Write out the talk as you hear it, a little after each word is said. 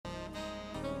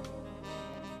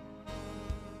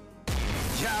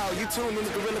You tuned in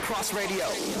to Gorilla Cross Radio.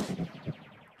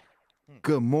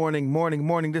 Good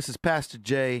morning. This is Pastor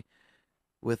Jay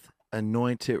with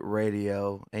Anointed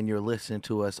Radio, and you're listening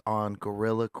to us on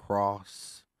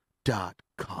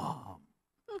GorillaCross.com.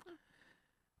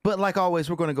 But like always,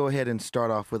 we're going to go ahead and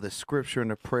start off with a scripture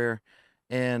and a prayer.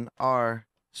 And our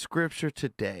scripture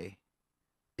today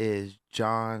is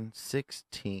John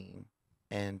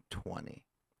 16:20.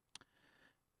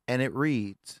 And it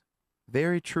reads,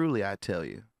 "Very truly I tell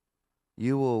you,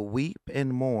 you will weep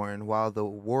and mourn while the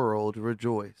world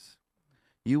rejoice.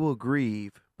 You will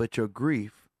grieve, but your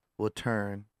grief will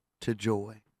turn to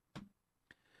joy."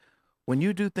 When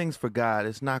you do things for God,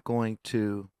 it's not going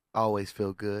to always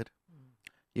feel good.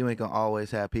 You ain't going to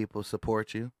always have people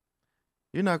support you.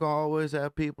 You're not going to always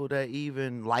have people that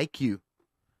even like you.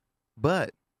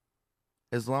 But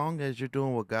as long as you're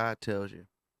doing what God tells you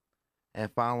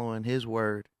and following his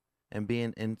word and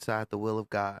being inside the will of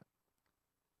God,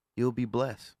 you'll be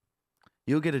blessed.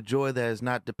 You'll get a joy that is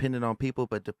not dependent on people,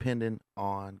 but dependent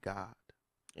on God.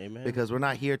 Amen. Because we're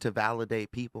not here to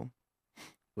validate people.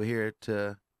 We're here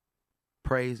to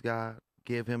praise God,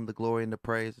 give him the glory and the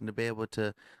praise, and to be able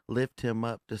to lift him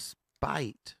up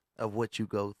despite of what you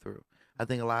go through. I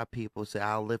think a lot of people say,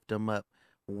 I'll lift them up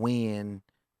when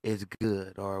it's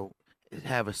good or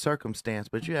have a circumstance,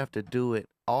 but you have to do it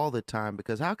all the time,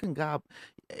 because how can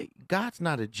God's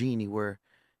not a genie where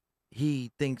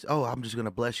he thinks, oh, I'm just going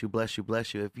to bless you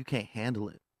if you can't handle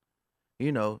it.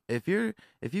 You know, if you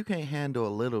can't handle a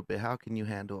little bit, how can you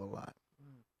handle a lot?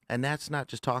 And that's not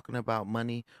just talking about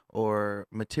money or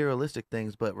materialistic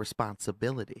things, but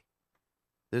responsibility.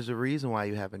 There's a reason why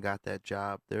you haven't got that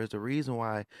job. There's a reason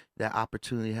why that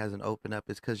opportunity hasn't opened up.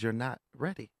 It's because you're not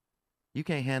ready. You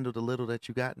can't handle the little that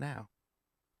you got now.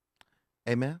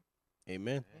 Amen?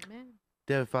 Amen. Amen.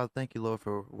 Dear Father, thank you, Lord,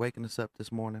 for waking us up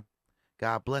this morning.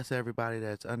 God bless everybody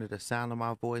that's under the sound of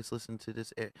my voice. Listen to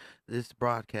this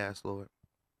broadcast, Lord.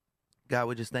 God,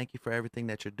 we just thank you for everything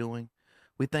that you're doing.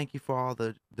 We thank you for all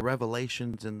the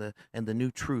revelations and the new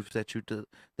truths that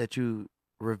you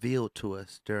revealed to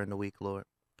us during the week, Lord.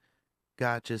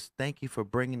 God, just thank you for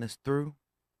bringing us through,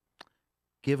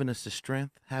 giving us the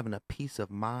strength, having a peace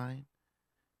of mind,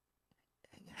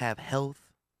 have health.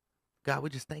 God,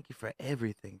 we just thank you for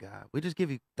everything, God. We just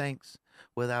give you thanks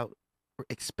without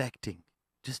expecting.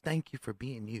 Just thank you for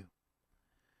being you.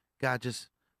 God, just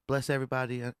bless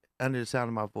everybody under the sound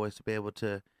of my voice to be able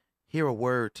to hear a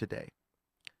word today,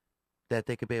 that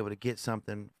they could be able to get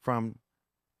something from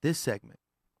this segment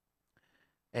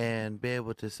and be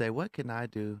able to say, what can I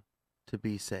do to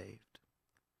be saved?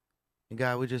 And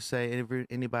God, we just say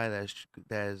anybody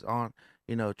that is on,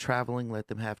 traveling, let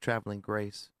them have traveling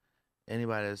grace.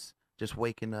 Anybody that's just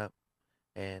waking up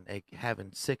and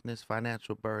having sickness,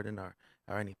 financial burden, or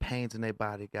any pains in their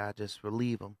body, God, just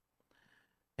relieve them.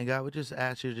 And God, we just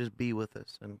ask you to just be with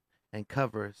us and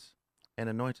cover us and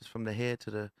anoint us from the head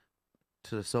to the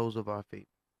soles of our feet.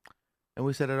 And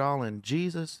we said it all in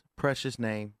Jesus' precious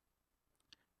name.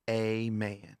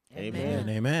 Amen. Amen.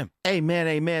 Amen.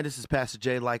 Amen. This is Pastor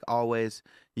Jay. Like always,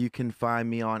 you can find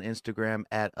me on Instagram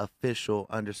at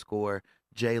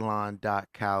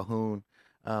official_Jaylon.Calhoun.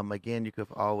 Again, you can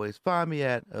always find me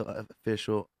at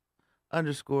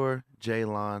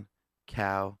official_Jaylon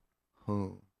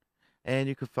Calhoun. And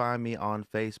you can find me on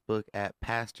Facebook at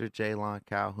Pastor Jaylon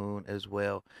Calhoun as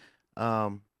well.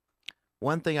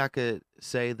 One thing I could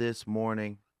say this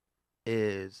morning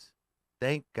is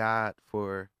thank God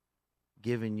for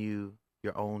giving you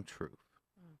your own truth.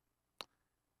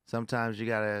 Sometimes you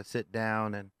got to sit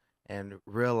down and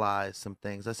realize some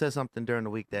things. I said something during the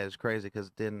week that is crazy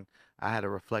because then I had to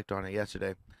reflect on it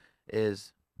yesterday,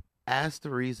 is ask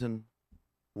the reason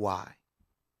why.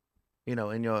 In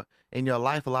your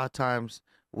life, a lot of times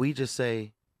we just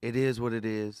say it is what it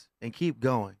is and keep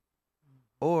going.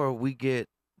 Or we get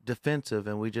defensive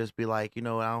and we just be like, I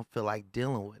don't feel like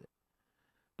dealing with it.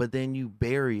 But then you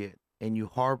bury it and you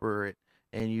harbor it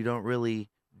and you don't really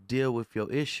deal with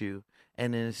your issue.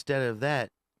 And then instead of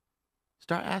that,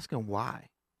 start asking why.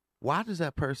 Why does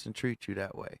that person treat you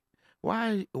that way?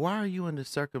 Why are you in the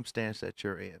circumstance that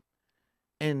you're in?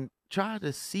 And try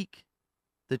to seek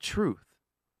the truth,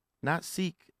 not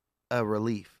seek a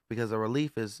relief, because a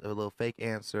relief is a little fake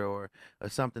answer or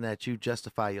something that you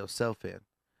justify yourself in.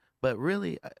 But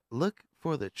really look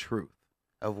for the truth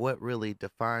of what really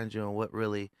defines you and what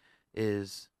really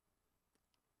is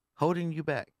holding you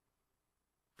back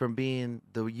from being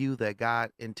the you that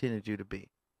God intended you to be.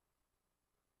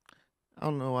 I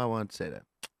don't know why I wanted to say that,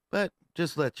 but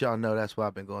just let y'all know that's what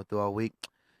I've been going through all week.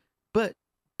 But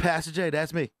Pastor Jay,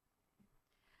 that's me.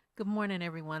 Good morning,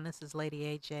 everyone. This is Lady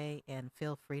AJ, and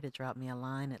feel free to drop me a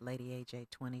line at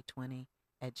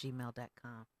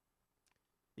ladyaj2020@gmail.com.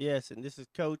 Yes, and this is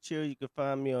Coach here. You can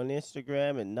find me on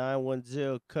Instagram at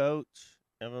 910Coach.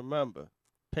 And remember,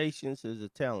 patience is a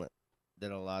talent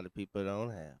that a lot of people don't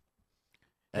have.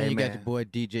 And you got your boy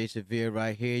DJ Severe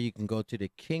right here. You can go to the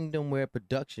Kingdomware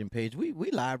production page. We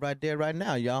live right there right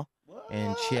now, y'all. What?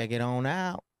 And check it on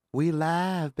out. We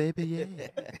live, baby, yeah.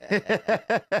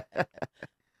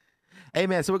 Hey,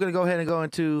 man, so we're going to go ahead and go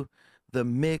into the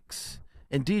mix.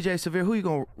 And DJ Severe, who you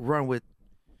going to run with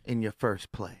in your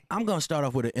first play? I'm going to start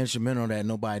off with an instrumental that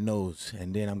nobody knows,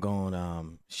 and then I'm going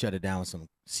to shut it down with some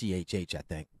CHH, I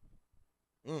think.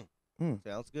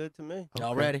 Sounds good to me.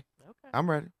 Y'all ready? Okay. I'm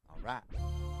ready. All right.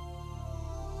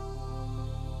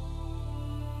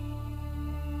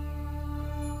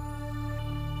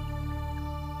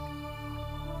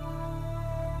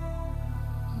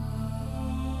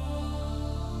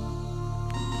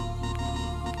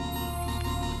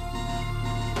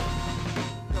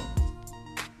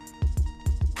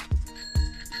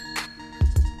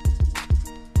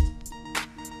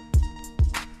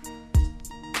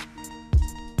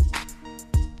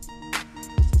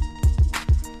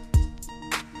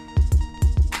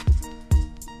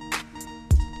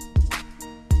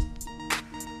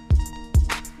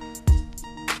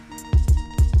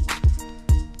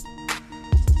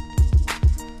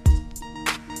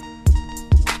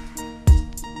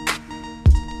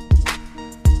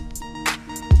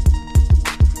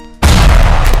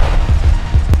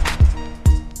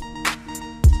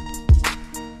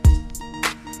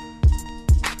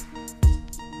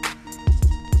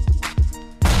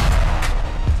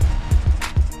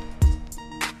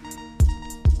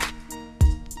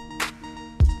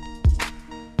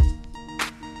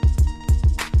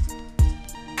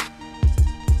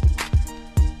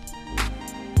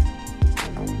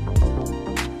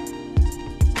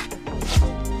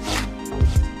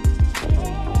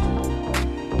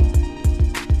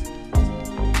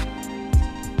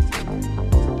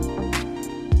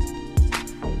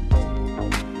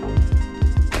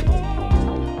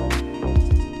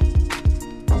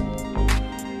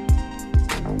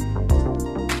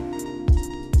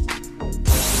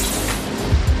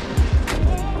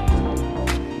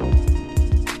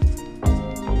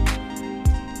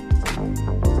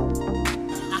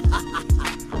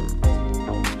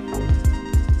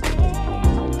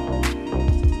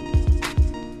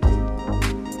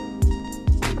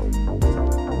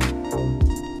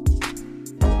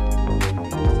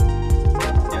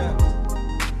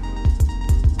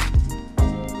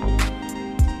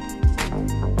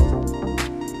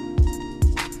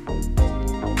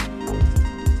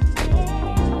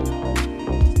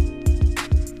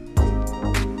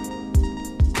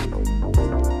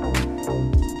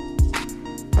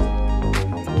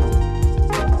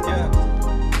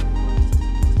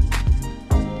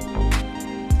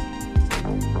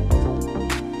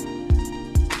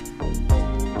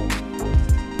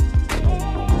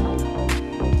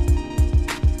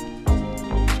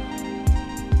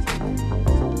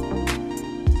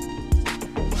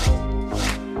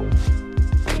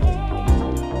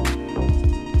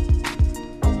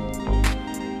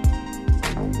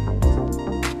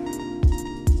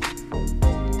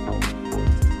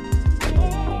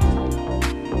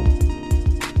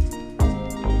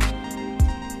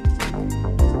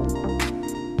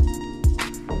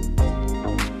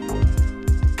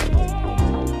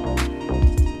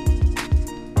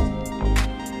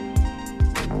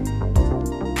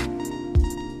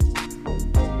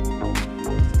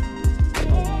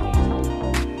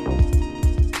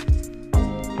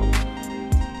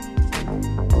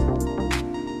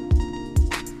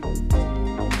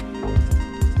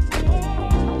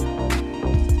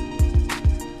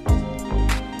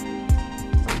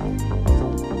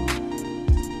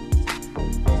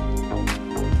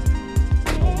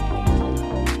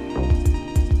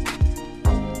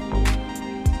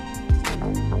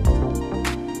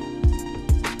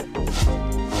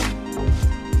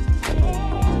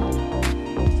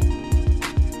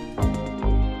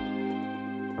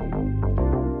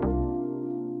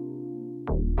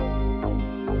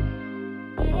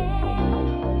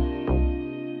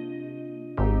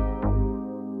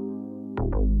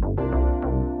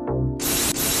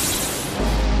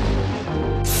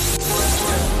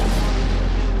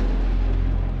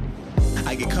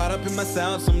 up in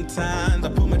myself sometimes. I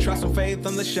put my trust and faith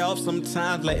on the shelf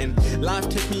sometimes, letting life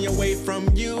take me away from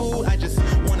you. I just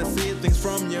wanna see things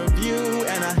from your view,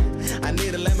 and I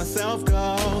need to let myself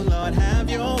go. Lord, have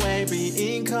your way,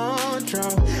 be in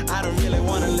control. I don't really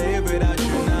wanna live without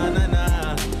you, nah, nah,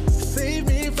 nah. Save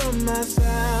me from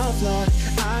myself. myself, Lord.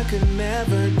 I could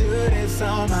never do this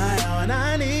on my own.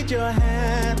 I need your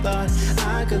hand, Lord.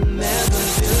 I could never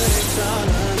do this all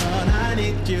alone. I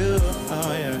need you,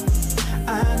 oh yeah.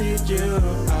 I need you,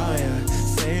 oh yeah.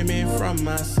 Save me from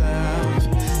myself.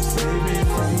 Save me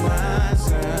from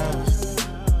myself.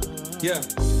 Yeah.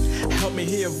 Help me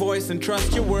hear your voice and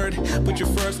trust your word. Put you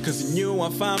first cause in you I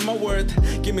find my worth.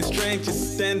 Give me strength just to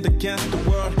stand against the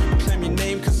world. Claim your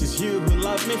name cause it's you who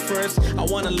loved me first. I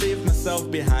wanna leave myself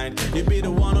behind. You be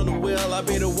the one on the wheel, I'll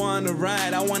be the one to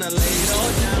ride. I wanna lay it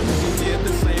all down cause you did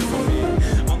the same for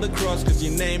me. On the cross cause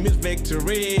your name is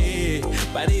victory.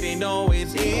 But it ain't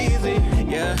always easy,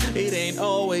 yeah. It ain't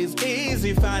always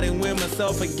easy fighting with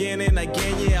myself again and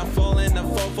again. Yeah, I fall and I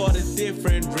fall for the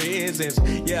different reasons.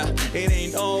 Yeah, it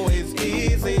ain't always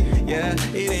easy, yeah.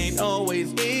 It ain't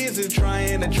always easy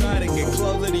trying to get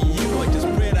closer to you. I just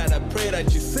pray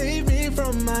that you save me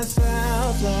from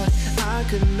myself, Lord. I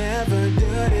could never do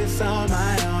this on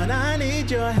my own. I need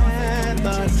your hand,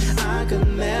 Lord. I could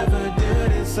never do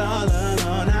this all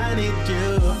alone. I need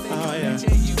you, oh yeah.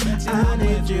 I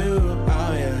need you,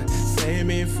 oh yeah. Save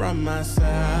me from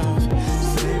myself.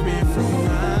 Save me from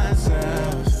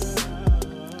myself.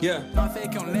 Yeah.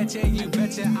 Fake on leche, you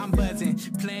betcha I'm buzzing.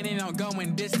 Planning on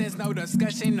going distance, no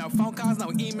discussion, no phone calls, no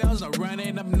emails, no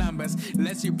running up numbers.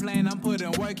 Unless you plan on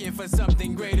putting work in for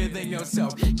something greater than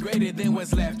yourself, greater than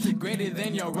what's left, greater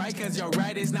than your right, cause your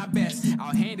right is not best.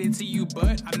 I'll hand it to you,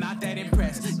 but I'm not that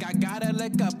impressed. Gotta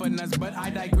look up on us, but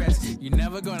I digress. You're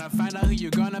never gonna find out who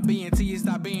you're gonna be until you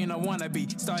stop being a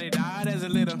wannabe. Started out as a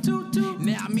little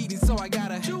now I'm eating, so I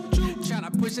gotta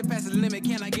tryna push it past the limit.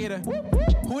 Can I get a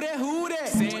who that?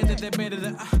 Saying that they're better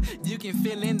than you can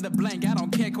fill in the blank. I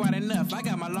don't care quite enough. I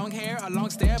got my long hair, a long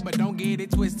stare, but don't get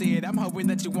it twisted. I'm hoping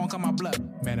that you won't call my bluff.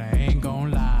 Man, I ain't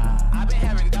gon' lie. I've been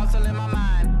having doubts all in my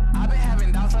mind.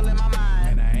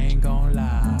 And I ain't gon'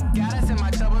 lie. Gotta send my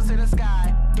troubles to the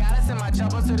sky.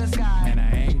 And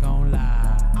I ain't gon'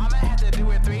 lie. I'ma have to do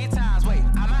it 3 times. Wait,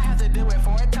 I might have to do it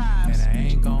 4 times. And I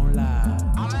ain't gon' lie.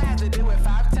 I'ma have to do it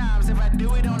 5 times. If I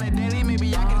do it on a daily,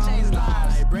 maybe I can change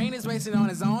lives. My brain is racing on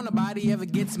its own. Nobody ever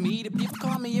gets me. The people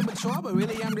call me immature, but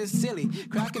really I'm just silly.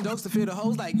 Cracking jokes to fill the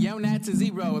holes like young nats and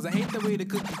zeros. I hate the way the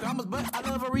cookie crumbles, but I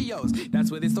love Oreos. That's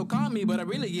what they still call me, but I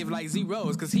really give like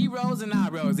zeros. Cause heroes and I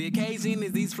rose. The occasion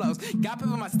is these flows. Got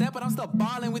people in my step, but I'm still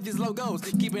balling with these logos.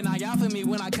 Keep an eye out for me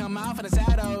when I come out for the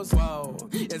shadows. Whoa,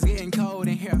 it's getting cold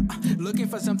in here. Looking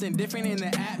for something different in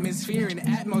the atmosphere. And the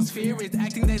atmosphere is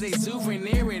acting as a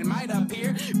souvenir. It might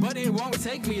appear, but it won't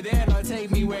take me there. Don't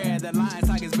take me where the lions,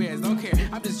 tigers, bears don't care.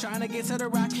 I'm just trying to get to the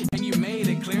rock, and you made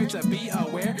it clear to be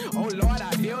aware. Oh Lord,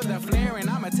 I feel the flare, and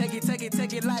I'ma take it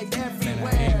like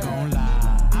everywhere. And I ain't gon'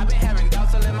 lie. I've been having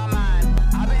doubts all in my mind.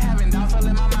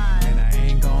 And I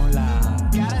ain't gon' lie.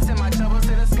 Gotta send my troubles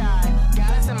to the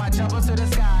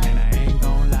sky. And I ain't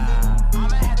gon' lie.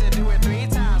 I'ma have to do it 3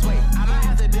 times. Wait, I might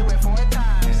have to do it 4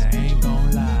 times. And I ain't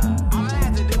gon' lie. I'ma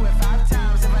have to do it 5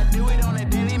 times. If I do it on a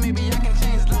daily, maybe I can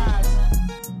change lives.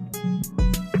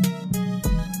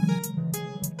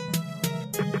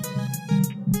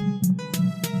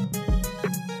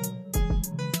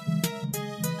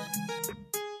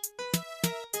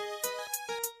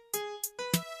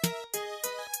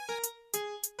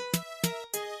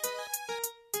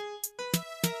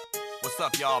 What's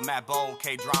up, y'all? Matt Bold,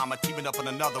 K-Drama, teaming up on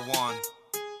another one.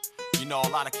 You know, a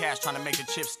lot of cash trying to make the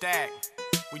chip stack.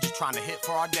 We just trying to hit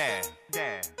for our dad.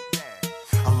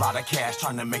 A lot of cash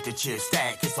trying to make the chip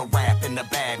stack. It's a rap in the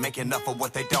bag, making enough for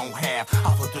what they don't have.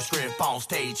 I flip the script on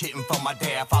stage, hitting for my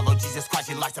dad. Follow Jesus Christ,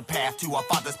 he lights a path to our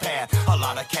Father's path. A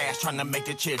lot of cash trying to make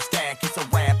the chip stack. It's a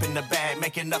rap in the bag,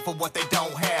 making enough for what they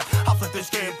don't have. I flip the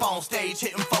script on stage,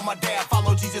 hitting for my dad.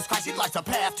 Follow Jesus Christ, he lights a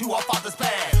path to our Father's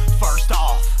path. First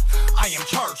off, I am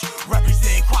church,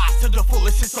 represent Christ to the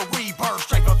fullest. It's a rebirth,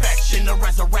 straight perfection, the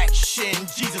resurrection.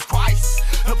 Jesus Christ,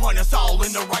 point us all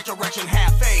in the right direction.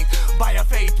 Have faith, by your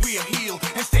faith we are healed,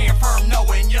 and stand firm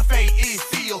knowing your fate is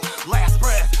sealed. Last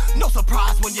breath, no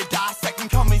surprise when you die. Second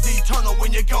coming's eternal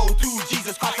when you go through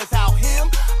Jesus Christ. Without him,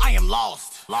 I am lost.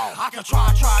 I can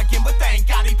try again, but thank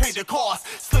God he paid the cost.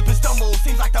 Slip and stumble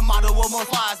seems like the motto of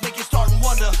most lies. Make you start and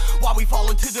wonder why we fall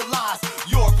into the lies.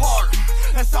 Your part,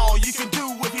 that's all you can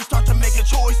do if you start to make a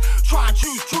choice. Try and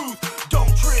choose truth,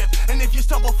 don't trip. And if you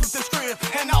stumble, flip the script,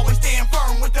 and always stand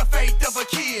firm with the faith of a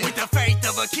kid. With the faith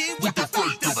of a kid, with the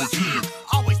faith of a kid.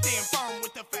 Always stand firm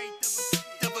with the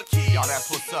faith of a kid. Y'all,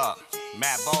 that's what's up.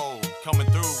 Matt Bold coming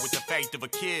through with the faith of a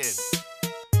kid.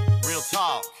 Real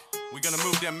talk, we're gonna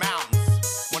move them mountains.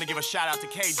 Wanna give a shout out to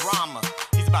K-Drama.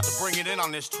 He's about to bring it in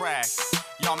on this track.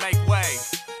 Y'all make way.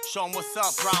 Show him what's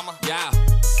up, Drama. Yeah.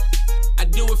 I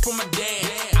do it for my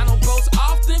dad. I don't boast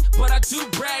often,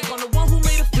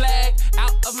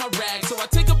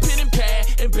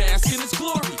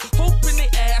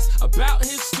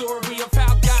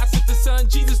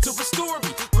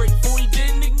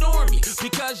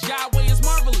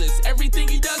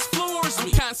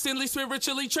 constantly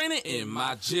spiritually training in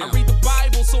my gym. I read the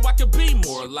Bible so I can be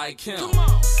more like him. Come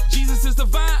on. Jesus is the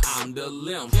vine, I'm the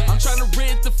limb. I'm trying to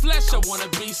rid the flesh, I wanna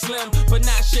be slim, but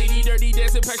not shady, dirty,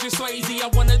 dancing Patrick Swayze. I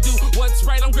wanna do what's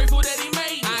right, I'm grateful that he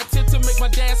made me. I attempt to make my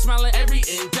dad smile in every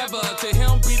endeavor. To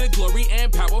him be the glory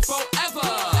and power forever.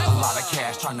 A lot of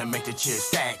cash trying to make the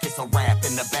chips stack. It's a rap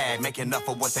in the bag, make enough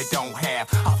for what they don't have.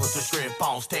 I flip the script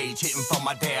on stage, hitting for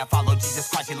my dad. Follow Jesus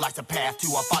Christ, he likes a path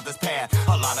to our Father's path.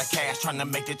 A lot of cash trying to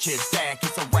make the chips stack.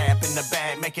 It's a rap in the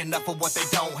bag, make enough for what they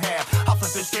don't have. I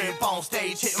flip the script on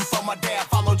stage, hitting for my dad.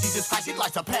 Follow Jesus Christ, he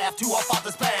likes a path to our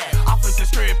Father's path. I flip the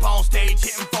script on stage,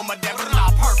 hitting for my dad, but I'm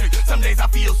not perfect. Some days I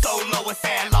feel so low and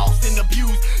sad, lost and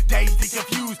abused. Days to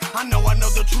confused. I know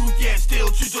the truth, yet still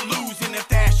choose to lose. And if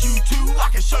that's you too, I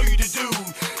can show you the dude.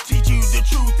 Teach you the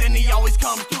truth, and he always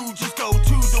comes through. Just go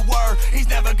to the word, he's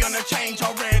never gonna change.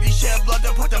 Already shed blood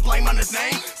to put the blame on his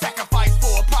name. Sacrifice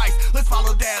for a price, let's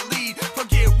follow that lead.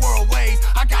 Forget world ways,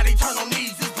 I got eternal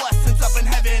needs. There's blessings up in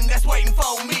heaven that's waiting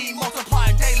for me.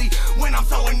 Multiplying daily when I'm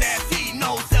sowing that seed.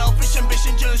 No selfish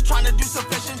ambition, just trying to do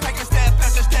sufficient. Take a step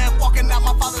after step, walking out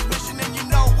my Father's mission. And you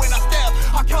know when I step,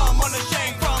 I come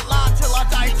unashamed. Front line till I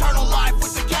die, eternal life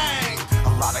with the gang. A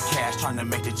lot of cash trying to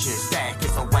make the chips stack.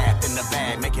 It's a rap in the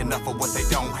bag, make enough for what they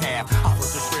don't have. I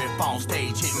flip the script on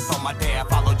stage, hitting for my dad.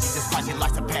 Follow Jesus Christ, he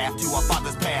likes a path to our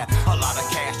Father's path. A lot of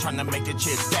cash trying to make the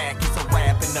chips stack. It's a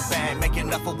rap in the bag, make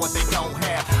enough for what they don't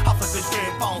have. I flip the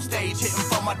script on stage, hitting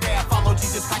for my dad. Follow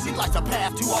Jesus Christ, he likes a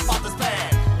path to our Father's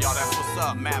path. Y'all, that's what's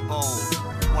up, Matt Bold.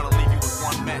 Wanna leave you with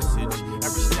one message.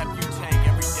 Every step you take,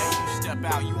 every day you step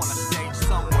out, you on a stage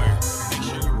somewhere. Make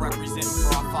sure you represent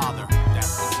for our Father.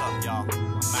 That's what's up, y'all.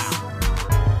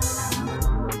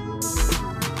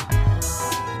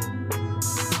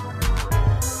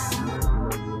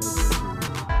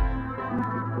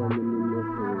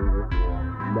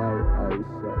 I'm out.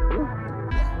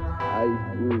 I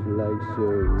feel like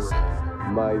service.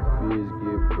 My fears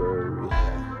get buried.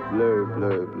 Blur,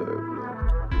 blur, blur, blur.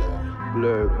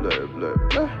 Blur, blur, blur,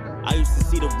 blur. I used to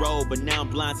see the road, but now I'm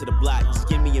blind to the block. Just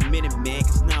give me a minute, man,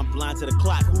 cause now I'm blind to the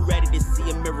clock. Who ready to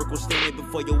see a miracle standing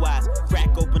before your eyes?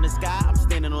 Crack open the sky, I'm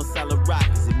standing on solid rock.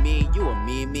 Is it me and you, or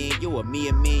me and me and you, or me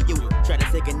and me and you? Try to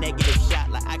take a negative shot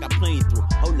like I got plenty through.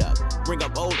 Hold up, bring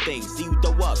up old things, see you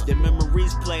throw up. The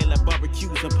memories play like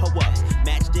barbecues and pull-ups.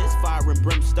 Match this, fire and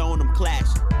brimstone, I'm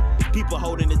clashing. People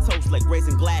holding the toast like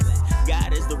raising glasses.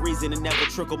 God is the reason it never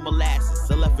trickled molasses.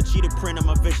 I left a cheated print on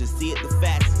my vision, see it the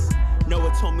fastest.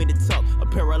 Noah told me to talk, a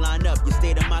pair line up. Your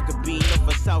state of mind could be enough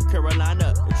for South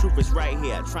Carolina. The truth is right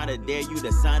here, trying to dare you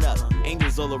to sign up.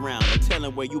 Angels all around, no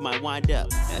telling where you might wind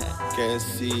up. Can't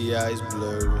see, eyes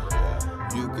blurry.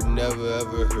 You could never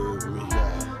ever hurt me.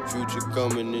 Future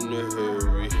coming in a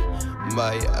hurry.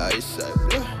 My eyesight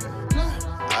blur.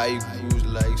 I cruise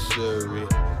like Surrey.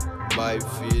 My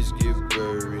fears get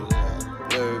buried.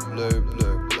 Blur, blur,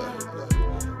 blur, blur.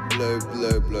 Blur,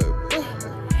 blur, blur, blur.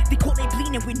 They call it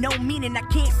bleeding with no meaning. I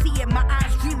can't see it, my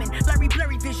eyes dreaming.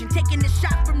 Blurry vision, taking a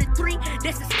shot from the three.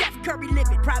 This is Steph Curry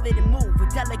living. Private and move with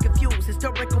delicate views,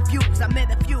 historical views. I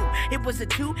met a few. It was a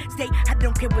two-state. I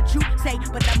don't care what you say,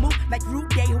 but I move like Rude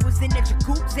Day, who was in the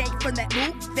jacuzzi from that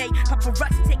move. They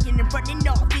paparazzi taking and running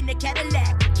off in the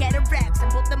Cadillac. Cataracts in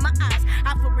both of my eyes.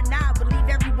 Eye for an eye will leave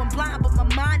everyone blind, but my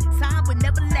mind and time will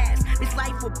never last. This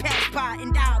life will pass by,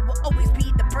 and I will always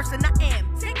be the person I am.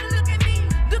 Take a look at me.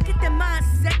 Look at the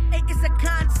mindset, it's a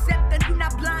concept, and you're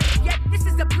not blind yet. This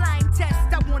is a blind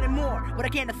test. I wanted more, but I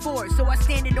can't afford, so I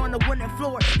stand it on the wooden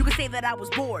floor. You can say that I was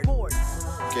bored.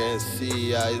 Can't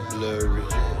see, eyes blurry.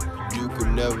 You could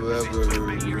never ever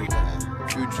hurt me.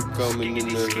 Future coming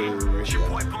in a hurry.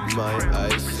 My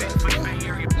eyesight,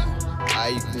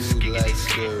 I cruise like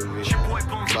Surrey. My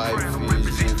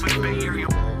fears get buried.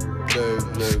 Blur,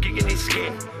 blur, blur,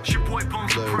 blur. Your boy Bone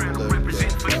Soprano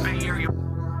represent for the Bay Area.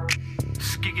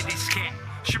 Skiggity scat.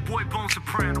 It's your boy Bone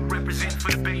Soprano represent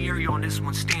for the Bay Area on this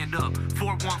one. Stand up.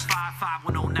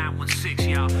 415-510-916,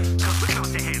 y'all. Cause we're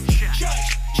about to have church.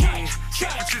 Yeah, San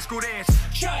Francisco that's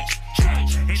church.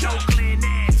 In Oakland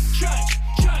that's church.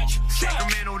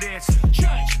 Sacramento that's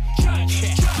church.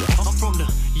 I'm from the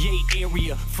Yay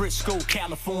area, Frisco,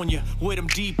 California, where them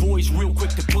D-boys real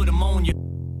quick to put them on you.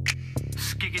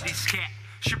 Skiggity scat.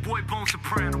 It's your boy Bone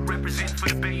Soprano represent for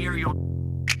the Bay Area.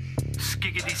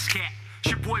 Skiggity scat.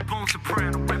 It's your boy Bone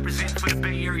Soprano represent for the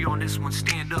Bay Area on this one.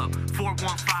 Stand up.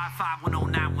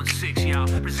 415-510-916, y'all.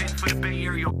 Represent for the Bay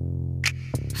Area.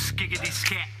 Skiggity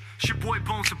scat. It's your boy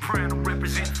Bone Soprano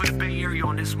represent for the Bay Area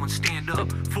on this one. Stand up.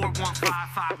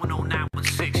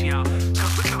 415-510-916, y'all.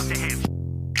 Cause we're about to have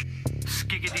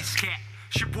skiggity scat.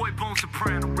 It's your boy Bone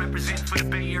Soprano, representing for the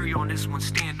Bay Area on this one.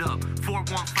 Stand up.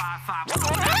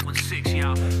 415-510-916,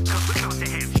 y'all. Cause we're about to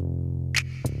have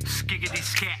skiggity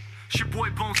scat. It's your boy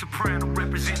Bone Soprano,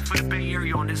 representing for the Bay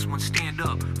Area on this one. Stand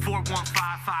up.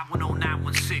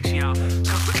 415-510-916, y'all.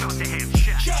 Cause we're about to have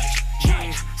church.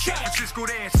 Yeah, San Francisco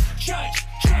that's church.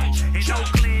 In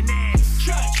Oakland that's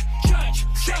church.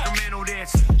 Sacramento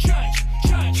that's church.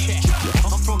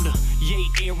 I'm from the Yay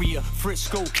area,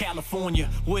 Frisco, California,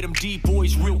 where them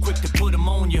D-boys real quick to put them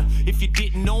on ya. If you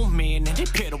didn't know, man, then they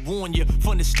better warn ya.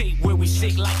 From the state where we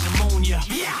sick like pneumonia.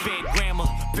 Bad grammar,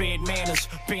 bad manners,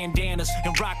 bandanas,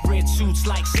 and rock red suits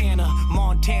like Santa.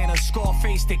 Montana,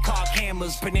 Scarface, they cock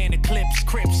hammers, banana clips,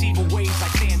 Crips, evil ways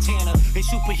like Santana. They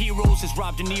superheroes is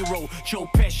Rob De Niro, Joe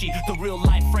Pesci, the real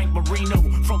life Frank Marino.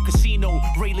 From Casino,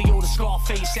 Ray Liotta,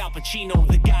 Scarface, Al Pacino,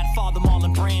 the Godfather,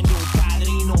 Marlon Brando,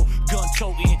 Padrino, gun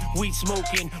toting, weed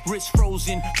smoking, wrist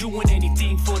frozen, doing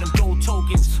anything for them gold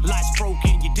tokens. Lights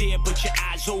broken, you're there but your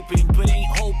eyes open, but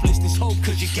ain't hopeless, this hope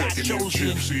cause you got chosen.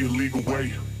 The illegal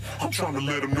way. I'm trying to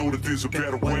let them know that there's a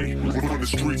better way. We're from the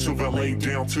streets of LA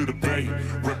down to the Bay.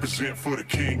 Represent for the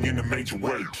king in a major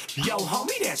way. Yo,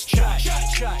 homie, that's church.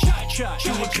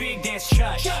 You a big, that's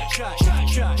church. Man,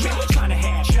 we're trying to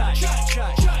have church.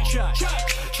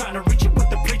 Trying to reach it with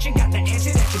the preaching, got the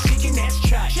answer that you're seeking, that's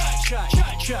church.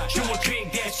 You a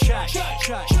big, that's church.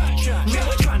 Man,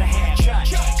 we're trying to have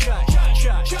church.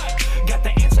 Got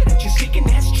the answer that you're seeking,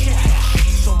 that's church.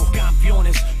 Somos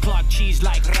campeones, clock cheese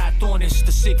like ratones.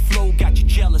 The sick flow got you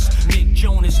jealous, Nick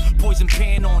Jonas. Poison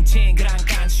pen on 10 gran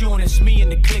canciones. Me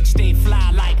and the clique stay fly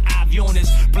like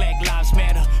aviones. Black lives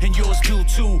matter, and yours do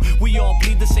too. We all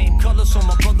bleed the same color, so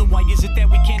my brother, why is it that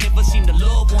we can't ever seem to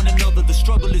love one another? The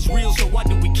struggle is real, so why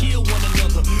do we kill one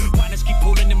another? Partners keep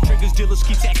pulling them triggers, dealers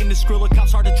keep acting the skrilla.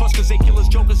 Cops hard to trust cause they killers,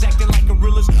 jokers acting like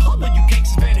gorillas. All of you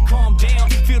gangsters better calm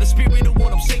down. Feel the spirit of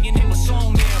what I'm saying in my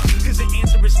song now. Cause the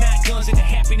answer is not guns and the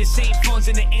happiness ain't funds.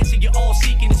 And the answer you're all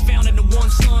seeking is found in the one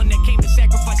son that came to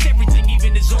sacrifice everything,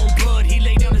 even his own blood. He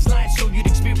laid down his life so you'd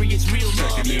experience real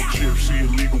love. Taking in chips the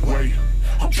illegal way.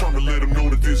 I'm trying to let them know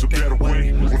that there's a better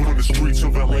way. We're from the streets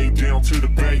of LA down to the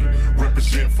Bay.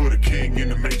 Represent for the king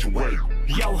in a major way.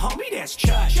 Yo, homie, that's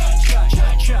church. You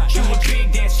a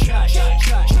big, that's church. Man,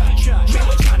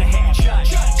 we're trying to have church.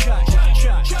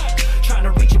 Trying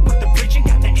to reach it with the preaching,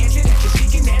 got the answer that you're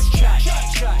seeking, that's church.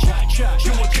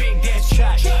 You a big, that's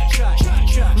church. Man,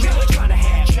 we're trying to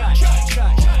have church.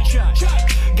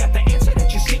 Got the answer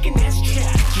that you're seeking, that's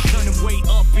church. You turning way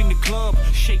up in the club,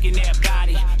 shaking that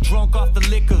body. Drunk off the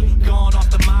liquor, gone off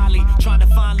the Molly. Trying to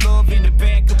find love in the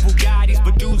back of Bugattis,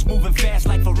 but dudes moving fast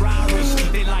like Ferraris.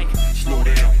 They like, slow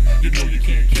down, you know you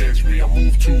can't catch me. I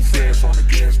move too fast on the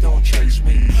gas, don't chase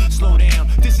me. Slow down,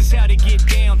 this is how they get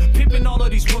down. Pimping all of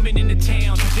these women in the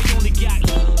town. They only got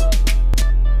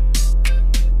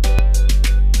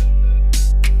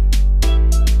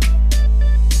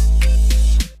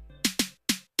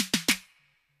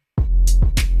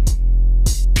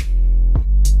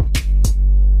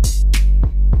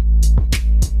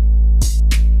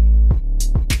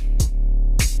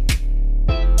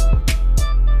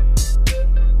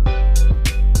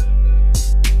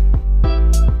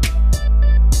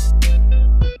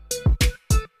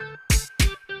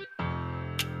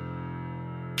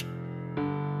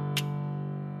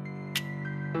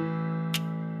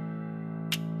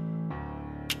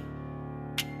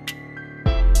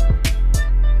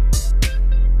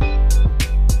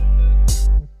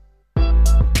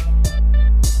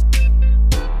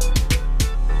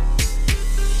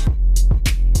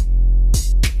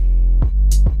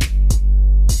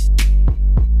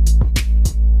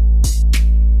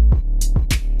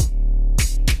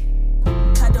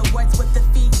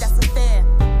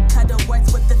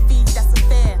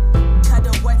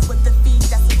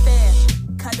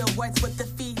Cut the words with the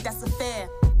feed, that's a fair.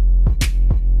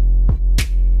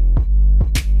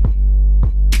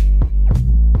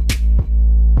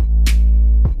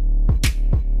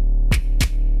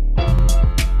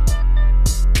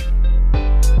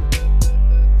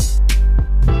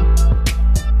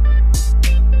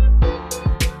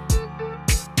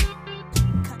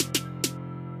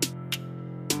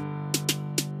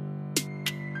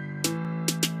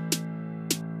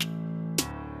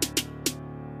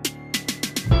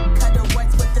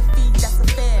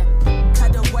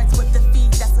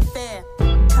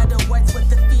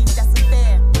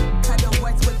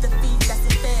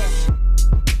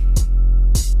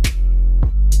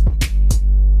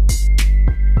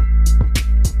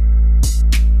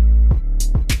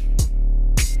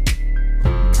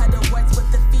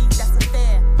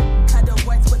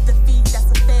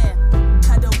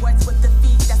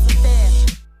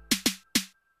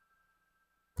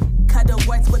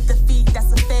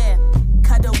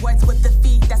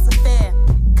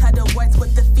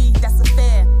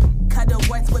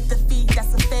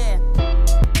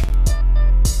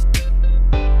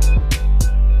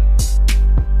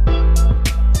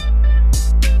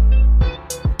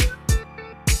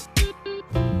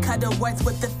 Cut the words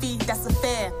with the feet, that's a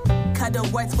fair. Cut the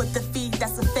words with the feet,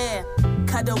 that's a fair.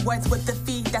 Cut the words with the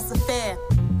feet, that's a fair.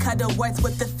 Cut the words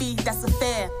with the feet, that's a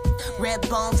fair. Red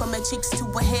bone from her cheeks to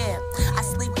her hair. I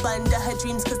sleep under her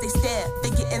dreams cause they stare.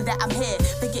 Forgetting that I'm here,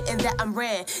 forgetting that I'm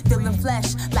rare. Feeling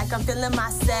flesh like I'm feeling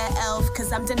myself.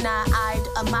 Cause I'm denied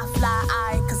of my fly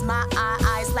eye. Cause my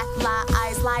eyes lack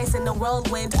eyes. Lies in the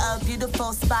whirlwind of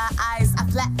beautiful spy eyes. I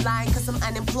flatline cause I'm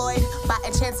unemployed. By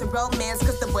a chance of romance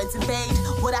cause the words invade.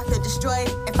 Would I feel destroyed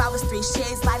if I was 3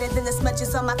 shades lighter than the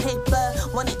smudges on my paper?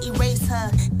 Wanna erase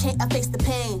her, can't efface the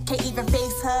pain. Can't even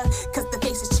face her cause the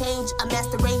faces change. A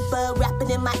master raper rapping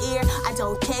in my ear. I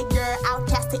don't care, girl.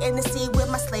 Outcasted in the sea with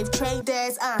my slave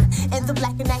traders. In the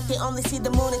black and night, they only see the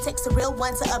moon. It takes a real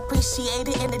one to appreciate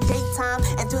it in the daytime.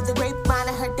 And through the grapevine,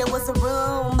 I heard there was a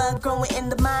rumor growing in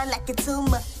the mind like a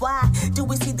tumor. Why do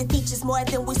we see the features more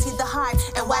than we see the heart?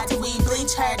 And why do we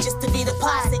bleach her just to be the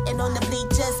part? Sitting on the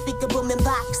bleachers, speaker booming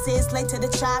boxes, late to the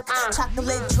chalk,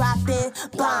 chocolate dropping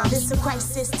bomb. It's a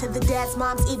crisis to the dads,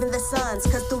 moms, even the sons.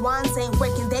 Cause the wands ain't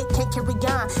working, they can't carry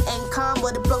on. Ain't calm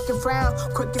with a broken frown,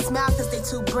 crooked smile cause they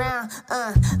too brown.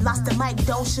 Lost the mic,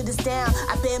 don't shoot us down.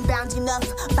 I've been bound enough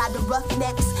by the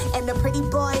roughnecks and the pretty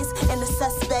boys and the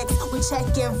suspects. We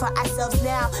check in for ourselves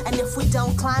now, and if we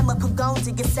don't climb up, we're gon'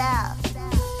 dig us out.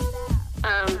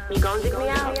 You gon' dig me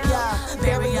out? Yeah,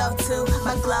 burial to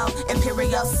my glow,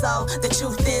 imperial soul. The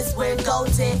truth is we're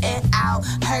golden and out.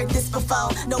 Heard this before.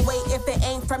 No way if it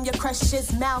ain't from your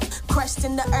crush's mouth. Crushed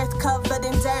in the earth, covered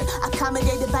in dirt.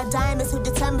 Accommodated by diamonds who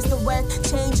determines the worth.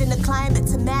 Changing the climate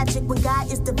to magic when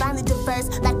God is divinely diverse.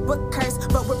 Like we're cursed,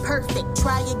 but we're perfect.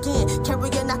 Try again.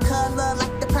 Carrying our color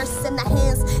like the purse in our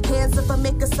hands. Hands of a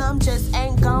maker, some just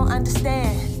ain't gon'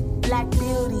 understand. Black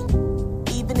beauty.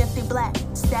 Even if they black,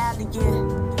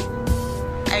 stallion.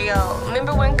 Hey yo,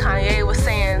 remember when Kanye was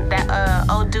saying that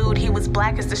old dude, he was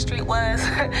black as the street was?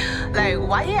 Like,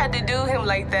 why he had to do him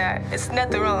like that? It's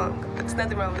nothing wrong. It's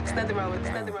nothing wrong. It's nothing wrong. It's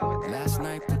nothing wrong. Last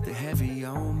night put the heavy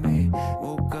on me.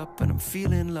 Woke up and I'm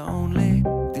feeling lonely.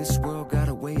 This world got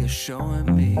a way of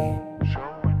showing me.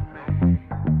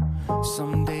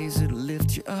 Some days it'll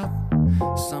lift you up.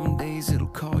 Some days it'll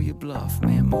call you bluff.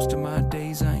 Man, most of my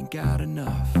days I ain't got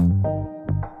enough.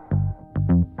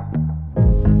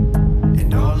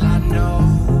 And all I know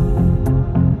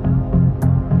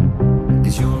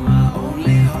is you're my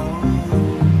only hope.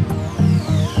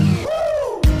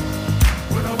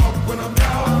 When I'm up, when I'm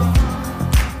down,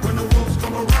 when the wolves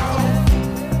come around,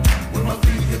 when my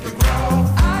feet hit the ground,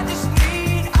 I just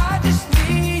need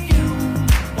you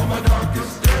on my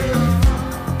darkest day.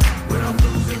 When I'm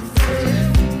losing faith,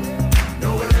 no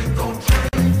it ain't gon'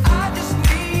 change. I just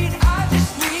need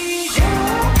you.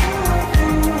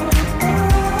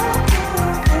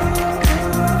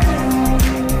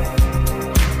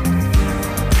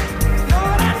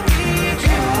 Lord, I need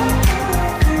you.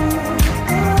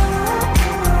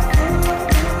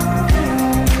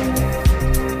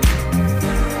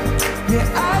 Yeah,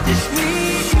 I just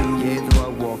need you. Yea, though I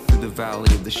walk through the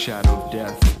valley of the shadow of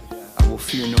death, I will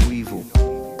fear no evil,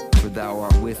 for thou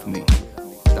art with me.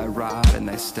 Thy rod and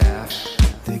thy staff,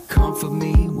 they comfort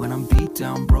me when I'm beat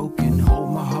down, broken. Hold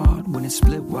my heart when it's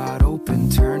split wide open.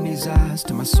 Turn these eyes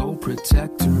to my soul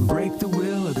protector and break the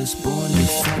will of this born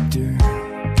defector.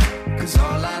 Cause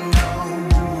all I know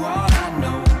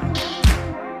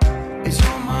is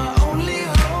you're my only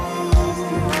hope.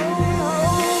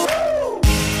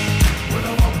 When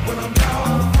I'm up, when I'm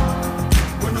down,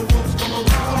 when the wolves come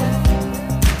around,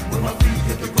 when my feet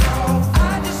hit the ground, I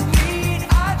just need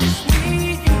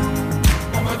you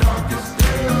on my darkest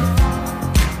day.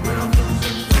 When I'm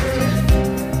losing faith,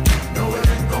 no it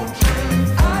ain't gon' change.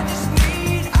 I just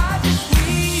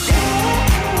need you.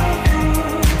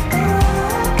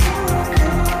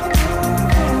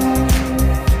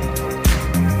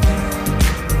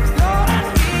 Lord, I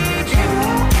need you.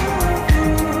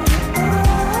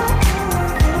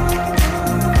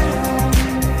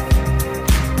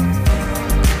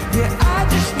 Yeah, I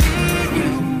just need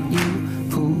you. You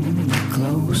pull me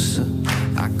closer.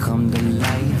 I come to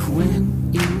life when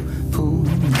you pull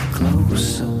me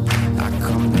closer. I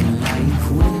come to life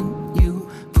when you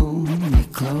pull me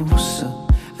closer.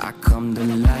 I come to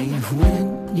life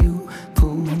when you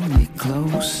pull me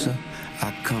closer.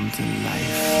 I come to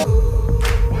life.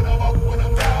 When I'm up, when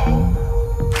I'm down,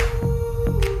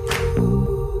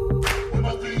 when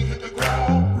my feet hit the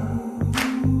ground,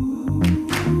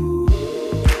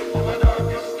 on my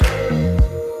darkest day,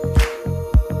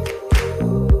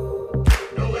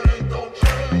 no it ain't gon'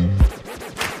 change.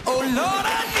 Oh Lord,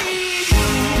 I need you.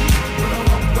 When I'm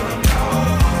up, when I'm down,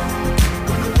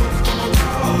 when the wolves come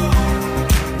around,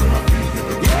 when my feet hit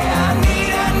the ground, yeah, I need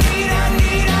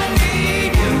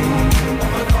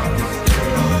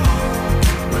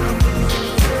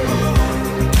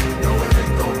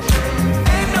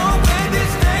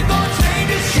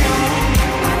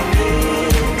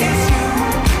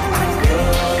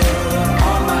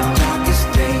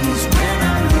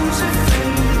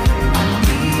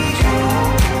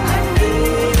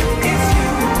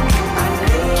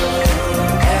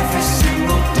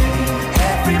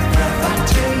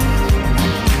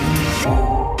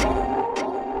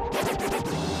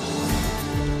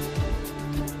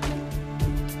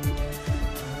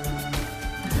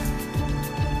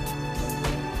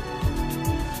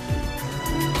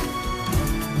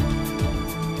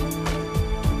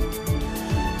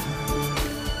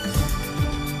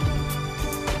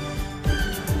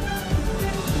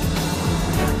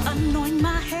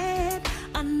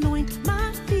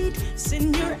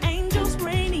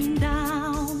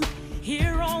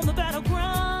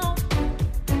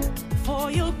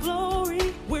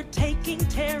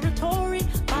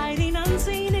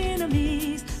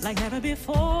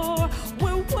before.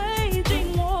 We're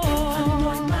waging war.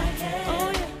 Anoint my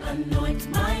head, anoint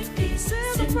my feet.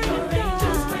 Send your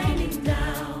angels raining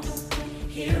down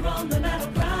here on the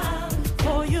battleground.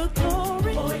 For your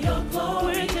glory,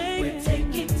 we're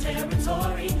taking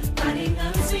territory, fighting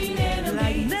unseen enemies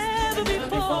like never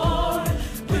before.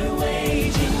 We're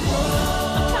waging war.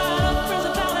 I'm tired of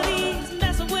principalities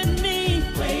messing with me.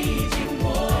 Waging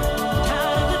war.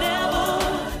 Tired of the devil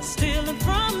stealing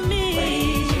from me.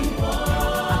 Waging war.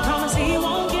 I promise he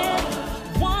won't get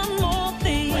one more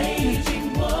thing. Waging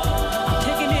war. I'm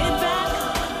taking it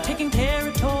back, taking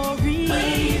territory.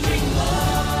 Waging war.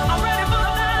 I'm ready for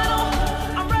the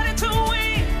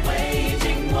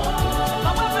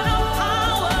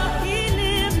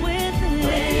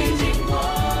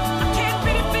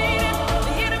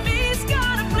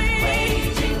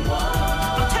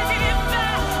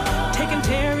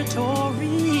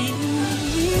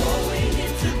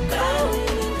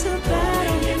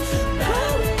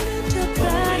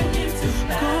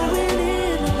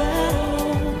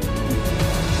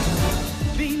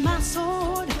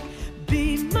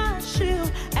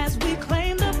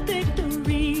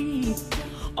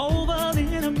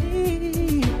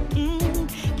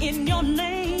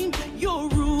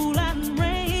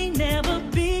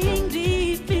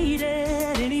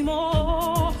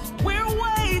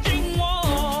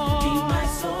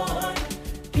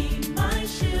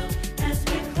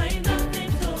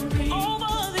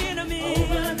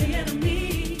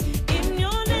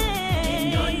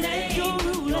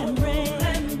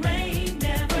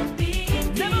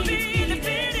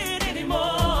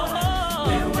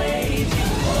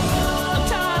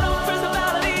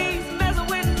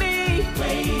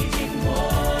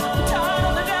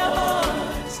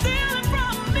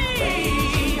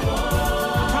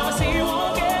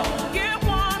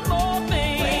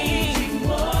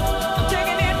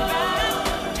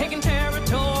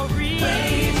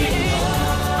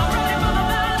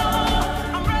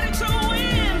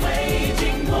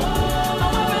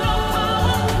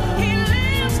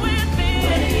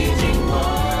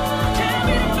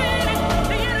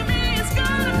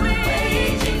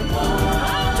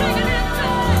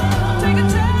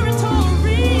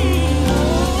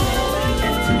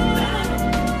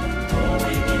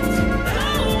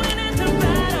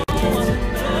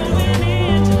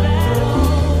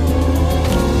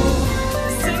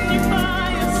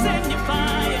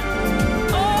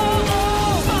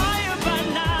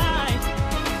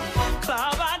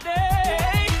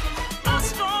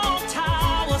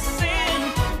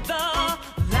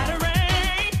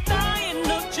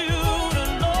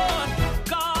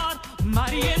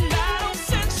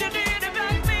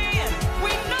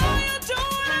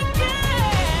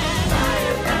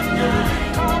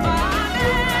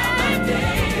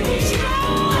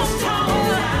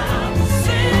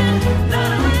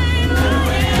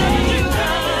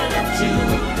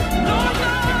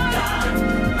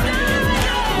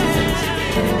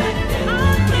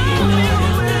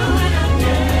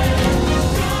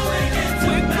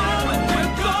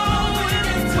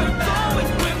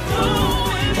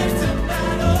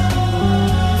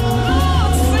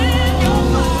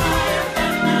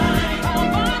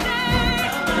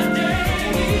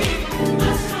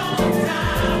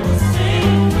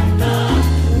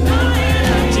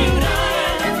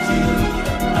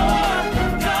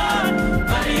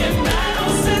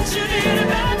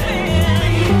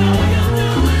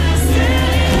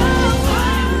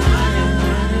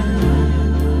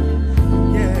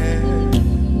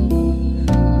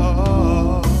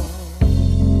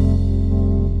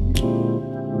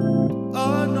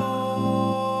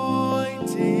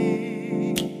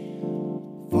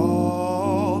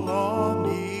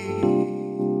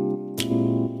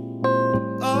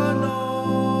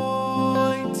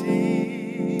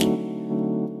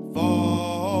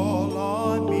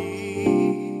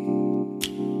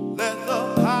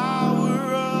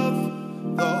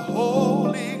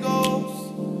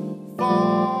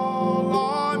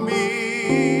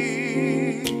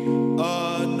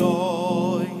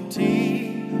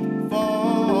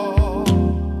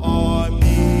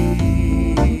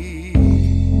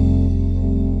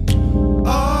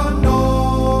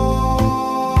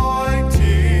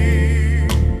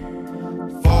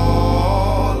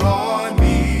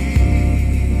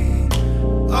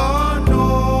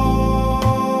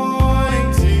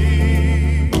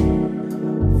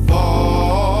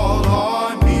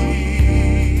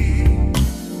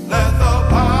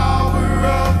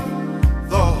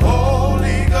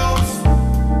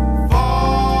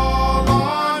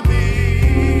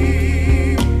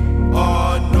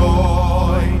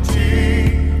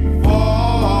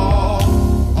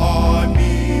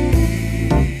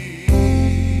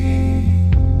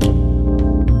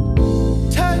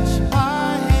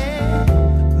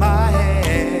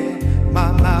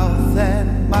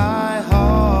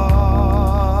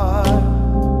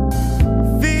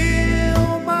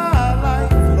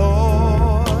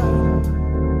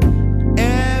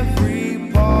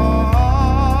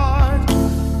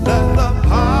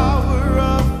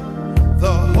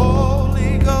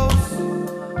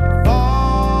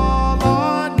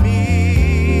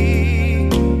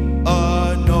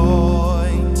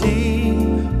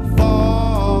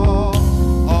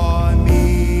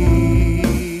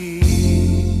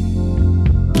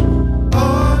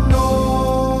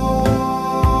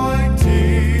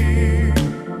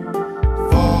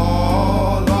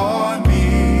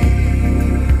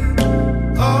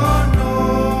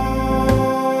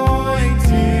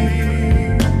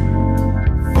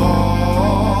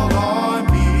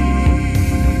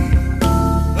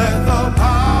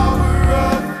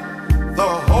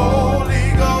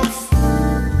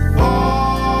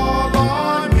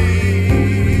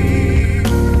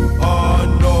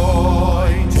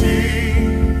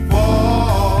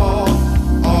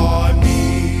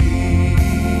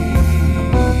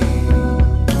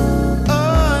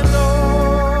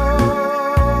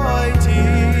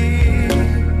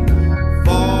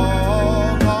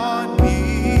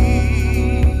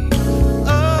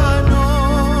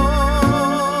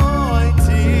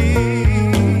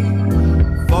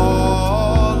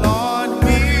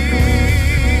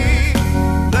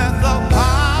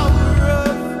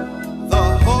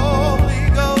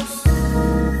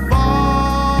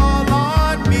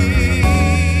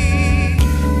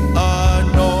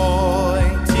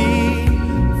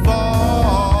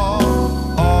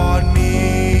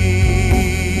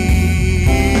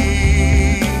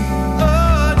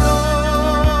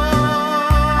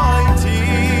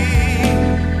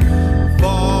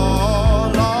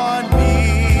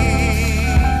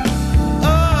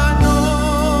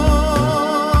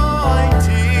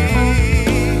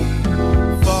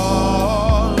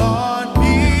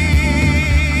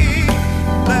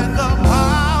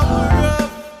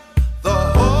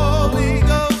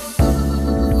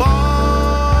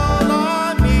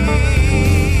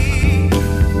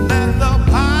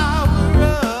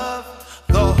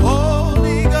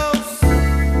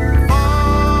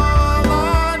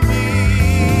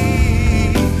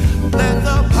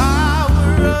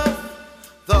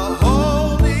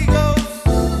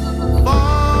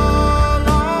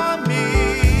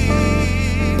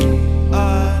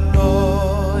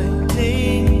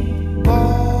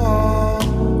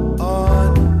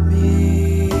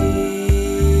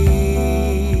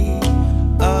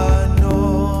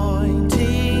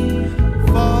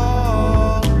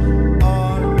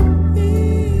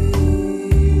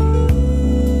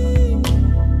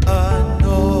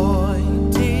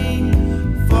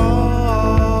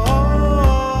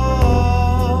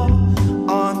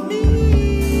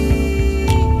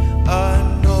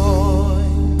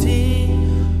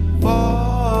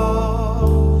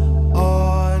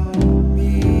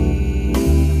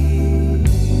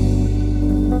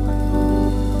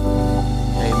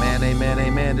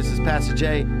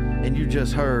J, and you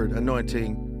just heard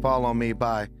Anointing Fall on Me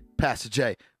by Pastor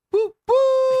J. Woo,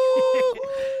 woo!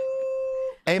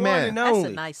 Amen. That's a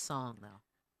nice song, though.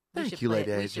 Thank you, Lady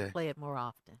We AJ. should play it more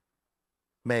often.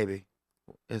 Maybe.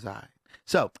 It's all right.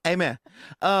 So, amen.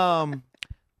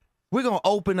 We're going to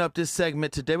open up this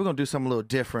segment today. We're going to do something a little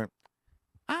different.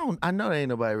 I know there ain't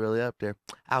nobody really out there.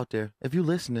 If you're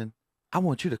listening, I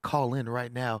want you to call in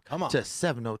right now. Come on. To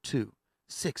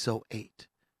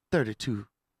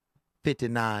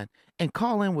 702-608-3259 and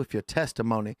call in with your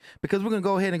testimony, because we're going to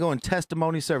go ahead and go in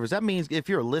testimony service. That means if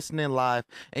you're listening live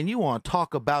and you want to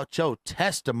talk about your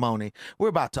testimony, we're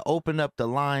about to open up the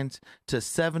lines to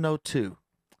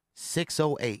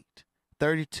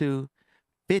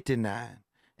 702-608-3259.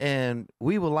 And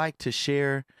we would like to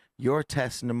share your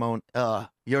testimony on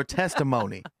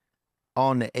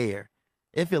the air.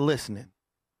 If you're listening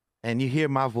and you hear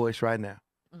my voice right now,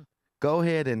 go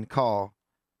ahead and call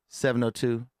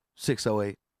 702-608-3259.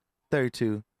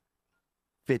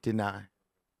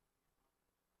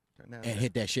 And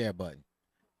hit that share button.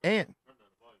 And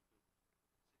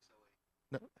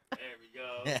There we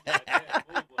go.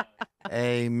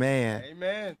 amen.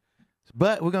 Amen.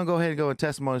 But we're going to go ahead and go in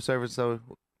testimony service. So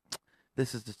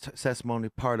this is the testimony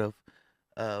part of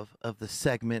the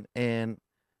segment. And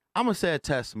I'm going to say a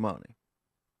testimony.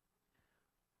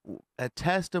 A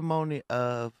testimony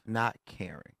of not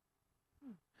caring.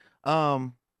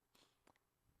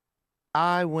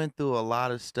 I went through a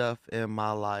lot of stuff in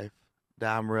my life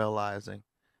that I'm realizing,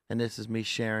 and this is me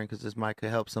sharing because this might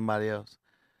could help somebody else,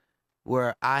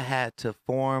 where I had to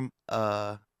form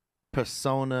a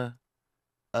persona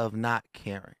of not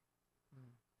caring.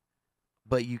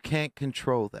 But you can't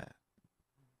control that.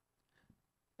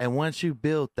 And once you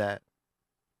build that,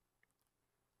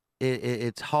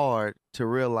 it's hard to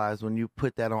realize when you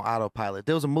put that on autopilot.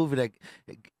 There was a movie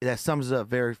that sums it up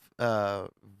very,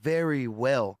 very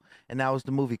well, and that was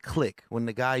the movie Click, when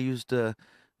the guy used the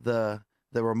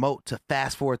remote to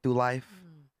fast forward through life.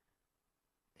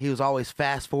 He was always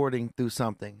fast forwarding through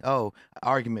something. Oh,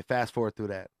 argument, fast forward through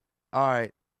that. All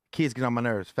right, kids get on my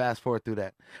nerves, fast forward through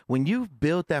that. When you've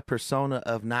built that persona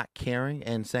of not caring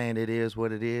and saying it is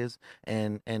what it is,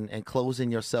 and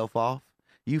closing yourself off,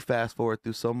 you fast forward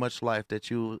through so much life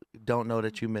that you don't know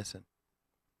that you're missing.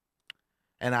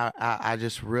 And I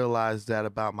just realized that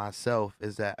about myself,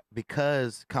 is that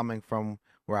because coming from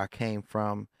where I came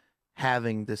from,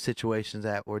 having the situations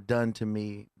that were done to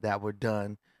me that were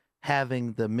done,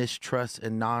 having the mistrust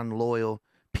and non-loyal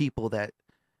people that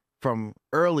from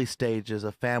early stages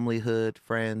of familyhood,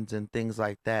 friends, and things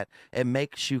like that, it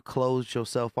makes you close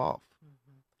yourself off.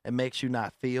 It makes you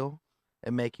not feel.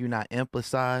 It makes you not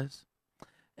empathize.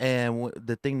 And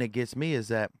the thing that gets me is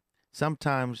that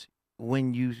sometimes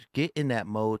when you get in that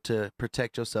mode to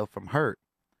protect yourself from hurt,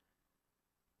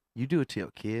 you do it to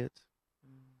your kids.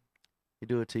 You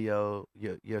do it to your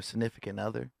significant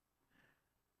other.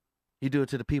 You do it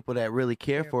to the people that really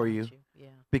care for you. Yeah.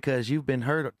 Because you've been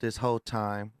hurt this whole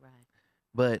time. Right.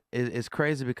 But it's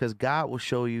crazy because God will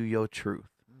show you your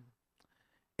truth.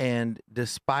 And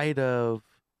despite of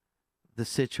the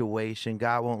situation,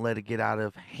 God won't let it get out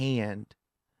of hand,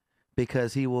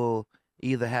 because he will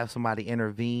either have somebody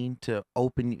intervene to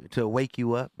wake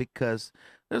you up, because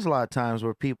there's a lot of times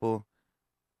where people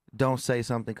don't say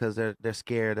something because they're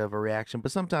scared of a reaction,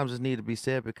 but sometimes it needs to be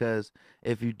said, because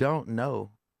if you don't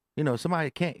know,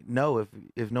 somebody can't know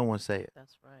if no one say it.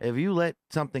 That's right. If you let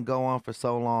something go on for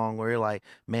so long where you're like,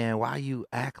 man, why you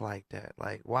act like that?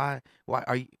 Like, why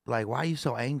are you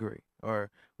so angry?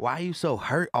 Or why are you so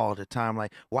hurt all the time?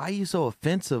 Like, why are you so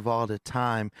offensive all the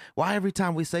time? Why every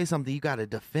time we say something, you got a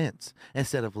defense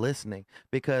instead of listening?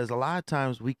 Because a lot of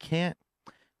times we can't.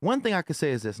 One thing I could say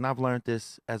is this, and I've learned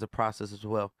this as a process as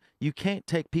well. You can't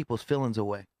take people's feelings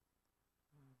away.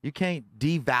 You can't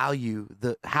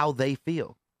devalue how they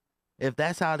feel. If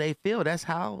that's how they feel, that's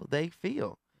how they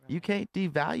feel. Right. You can't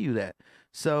devalue that.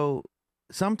 So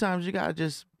sometimes you got to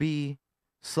just be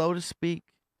slow to speak,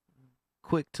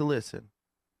 quick to listen.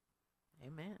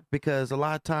 Amen. Because a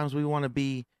lot of times we want to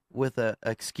be with an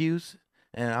excuse.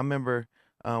 And I remember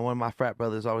one of my frat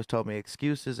brothers always told me,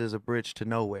 excuses is a bridge to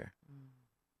nowhere.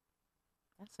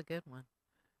 That's a good one.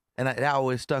 And that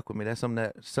always stuck with me. That's something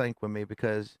that sank with me,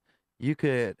 because you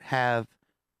could have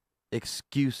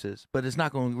excuses, but it's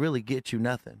not going to really get you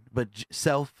nothing but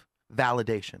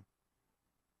self-validation.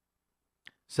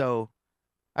 So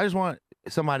I just want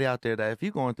somebody out there that if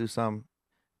you're going through something,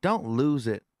 don't lose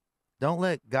it. Don't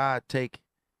let God take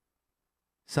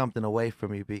something away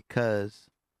from you because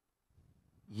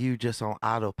you just on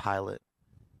autopilot.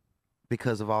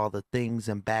 because of all the things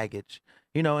and baggage.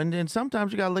 You know, and then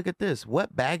sometimes you got to look at this.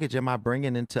 What baggage am I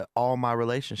bringing into all my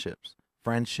relationships?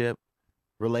 Friendship,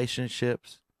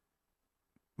 relationships,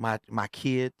 my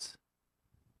kids.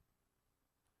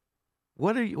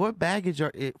 What baggage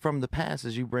from the past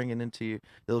is you bringing into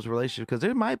those relationships? Because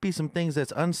there might be some things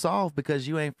that's unsolved because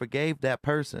you ain't forgave that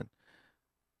person,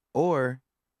 or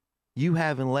you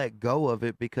haven't let go of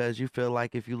it because you feel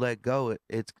like if you let go,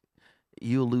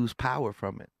 you'll lose power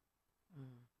from it,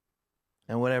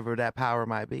 and whatever that power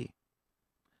might be.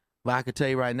 But I could tell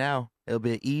you right now, it'll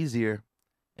be easier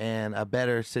and a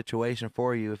better situation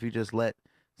for you if you just let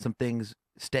some things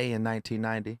stay in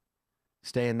 1990,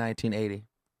 stay in 1980.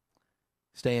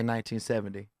 Stay in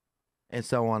 1970, and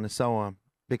so on,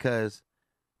 because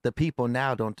the people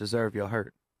now don't deserve your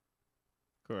hurt.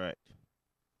 Correct.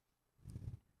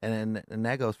 And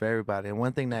that goes for everybody. And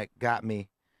one thing that got me,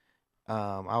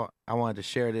 I wanted to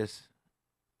share this,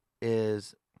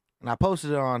 is, and I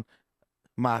posted it on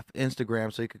my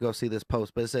Instagram so you could go see this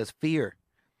post, but it says fear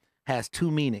has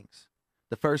two meanings.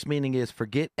 The first meaning is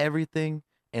forget everything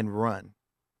and run,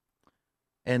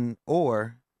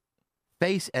 or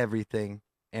face everything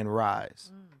and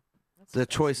rise. The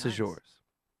choice is yours.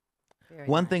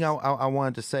 One thing I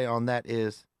wanted to say on that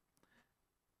is,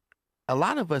 a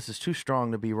lot of us is too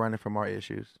strong to be running from our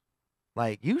issues.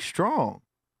 Like, you strong.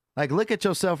 Like, look at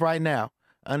yourself right now.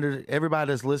 Under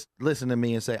everybody that's listen to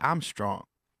me and say, I'm strong.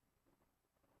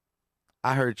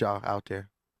 I heard y'all out there,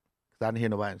 because I didn't hear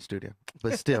nobody in the studio.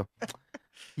 But still,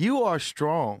 you are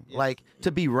strong. Yes. Like,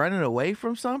 to be running away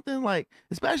from something, like,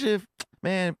 especially if,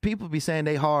 man, people be saying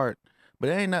they hard, but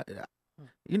they ain't not.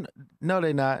 No,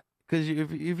 they not. Because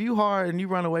if you hard and you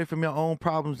run away from your own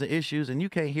problems and issues, and you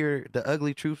can't hear the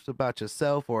ugly truths about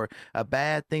yourself, or a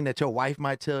bad thing that your wife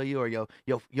might tell you, or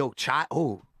your child.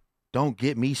 Oh, don't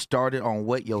get me started on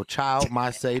what your child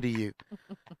might say to you.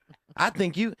 I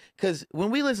think because when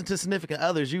we listen to significant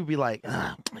others, you be like,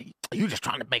 you just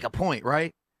trying to make a point,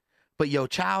 right? But your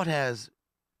child has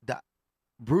the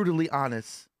brutally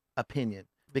honest opinion,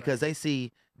 because they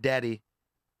see daddy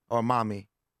or mommy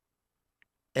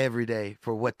every day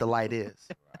for what the light is.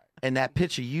 And that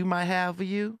picture you might have of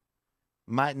you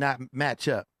might not match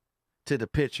up to the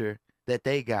picture that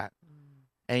they got.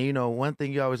 And you know, one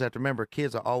thing you always have to remember,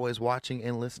 kids are always watching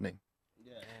and listening.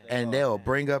 And they'll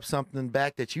bring up something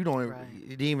back that you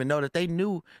didn't even know that they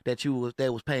knew that they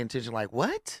was paying attention. Like,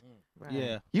 what?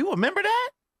 Yeah. You remember that?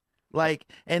 Like,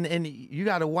 and you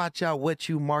got to watch out what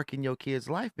you mark in your kid's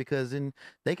life, because then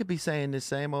they could be saying the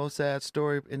same old sad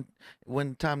story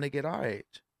when time they get our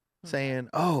age, saying,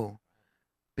 oh,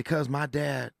 because my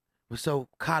dad was so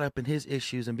caught up in his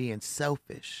issues and being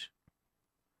selfish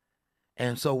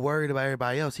and so worried about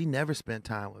everybody else, he never spent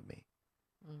time with me.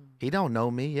 He don't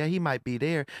know me. Yeah, he might be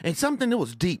there. And something that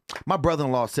was deep. My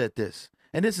brother-in-law said this,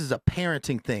 and this is a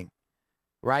parenting thing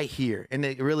right here, and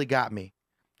it really got me.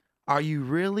 Are you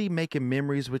really making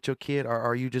memories with your kid, or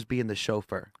are you just being the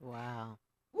chauffeur? Wow.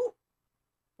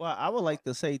 Well, I would like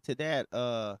to say to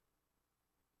that,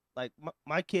 like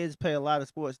my kids play a lot of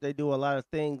sports. They do a lot of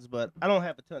things, but I don't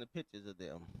have a ton of pictures of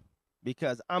them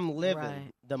because I'm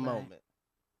living the moment.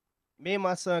 Me and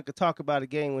my son could talk about a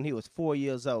game when he was 4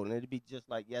 years old, and it'd be just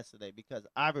like yesterday because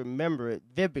I remember it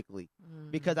vividly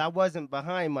because I wasn't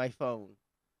behind my phone.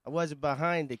 I wasn't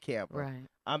behind the camera.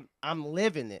 Right. I'm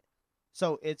living it.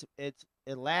 So it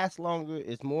lasts longer,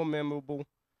 it's more memorable.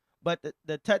 But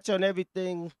the touch on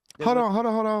everything. Hold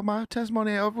on. My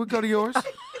testimony, we go to yours.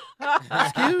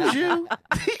 Excuse you.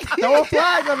 Throw a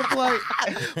flag on the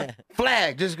plate.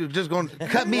 Flag, just going to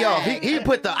cut me off. He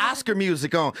put the Oscar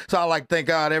music on, so I like thank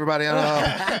God everybody.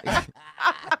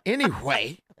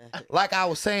 Anyway, like I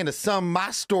was saying, to sum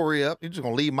my story up, you're just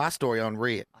gonna leave my story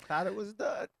unread. I thought it was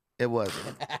done. It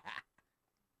wasn't.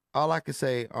 All I can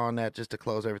say on that, just to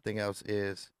close everything else,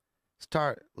 is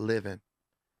start living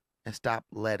and stop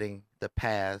letting the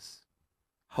past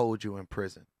hold you in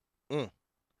prison.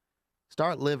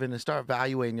 Start living and start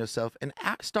evaluating yourself, and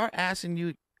start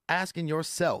asking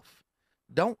yourself.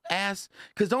 Don't ask,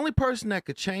 because the only person that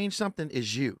could change something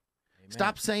is you. Amen.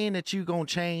 Stop saying that you're going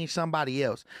to change somebody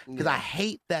else, because I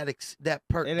hate that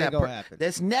happen.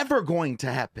 That's never going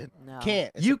to happen. No.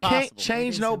 You can't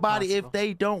change nobody if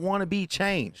they don't want to be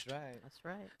changed. That's right. That's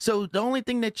right. So the only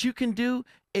thing that you can do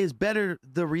is better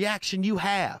the reaction you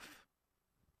have.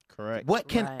 Correct. What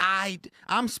can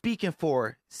I'm speaking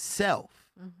for self.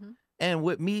 And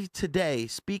with me today,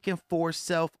 speaking for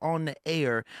self on the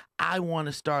air, I want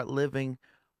to start living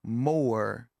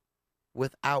more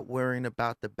without worrying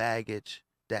about the baggage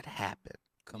that happened.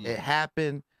 It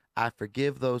happened. I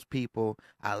forgive those people.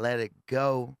 I let it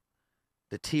go.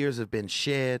 The tears have been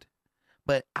shed.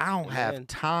 But I don't have Amen.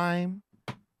 time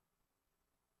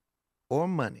or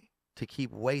money to keep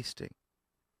wasting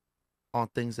on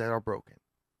things that are broken.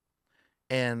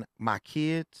 And my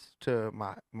kids, to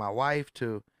my wife,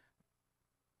 to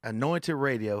Anointed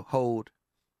Radio hold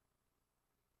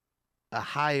a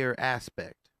higher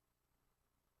aspect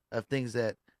of things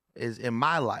that is in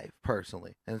my life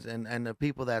personally, and the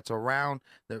people that's around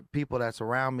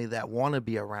me that want to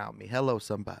be around me. Hello,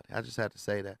 somebody. I just had to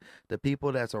say that. The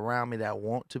people that's around me that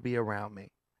want to be around me.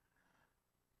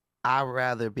 I'd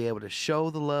rather be able to show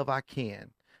the love I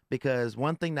can, because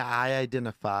one thing that I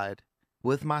identified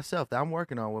with myself that I'm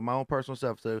working on with my own personal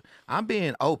self. So I'm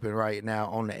being open right now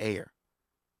on the air.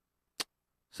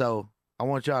 So I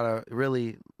want y'all to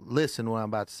really listen to what I'm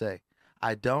about to say.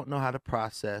 I don't know how to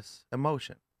process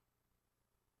emotion.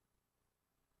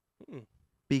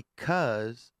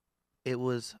 Because it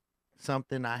was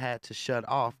something I had to shut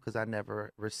off because I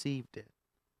never received it.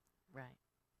 Right.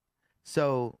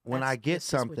 So when I get this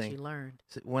is what something, you learned.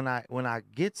 when I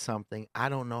get something, I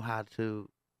don't know how to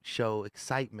show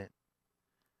excitement.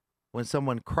 When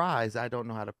someone cries, I don't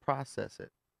know how to process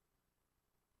it.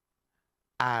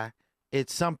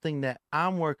 It's something that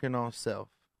I'm working on self,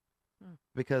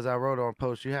 because I wrote on a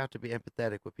post, you have to be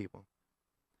empathetic with people.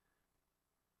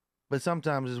 But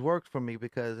sometimes it's worked for me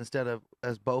because instead of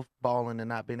us both bawling and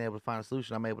not being able to find a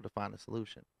solution, I'm able to find a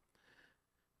solution.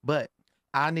 But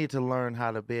I need to learn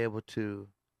how to be able to,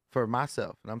 for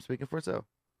myself, and I'm speaking for myself,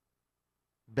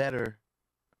 better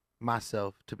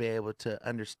myself to be able to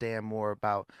understand more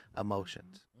about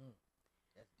emotions.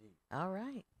 All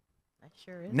right. That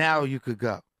sure is. Now you could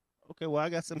go. Okay, well, I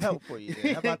got some help for you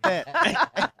then. How about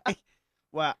that?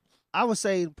 Well, I would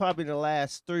say probably the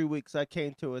last 3 weeks I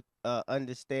came to a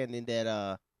understanding that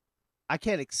I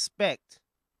can't expect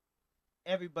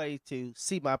everybody to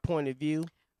see my point of view,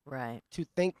 right? To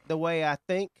think the way I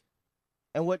think.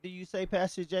 And what do you say,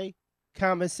 Pastor Jay?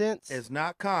 Common sense? It's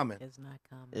not common. It's not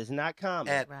common. It's not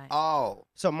common. At all.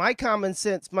 So my common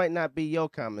sense might not be your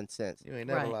common sense. You ain't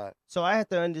never lied. So I have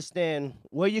to understand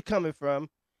where you're coming from.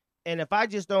 And if I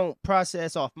just don't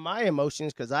process off my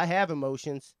emotions, because I have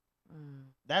emotions,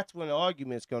 that's when the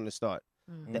argument's going to start.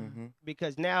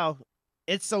 Because now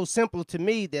it's so simple to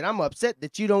me that I'm upset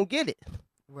that you don't get it.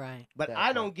 Right. But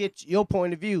I don't get your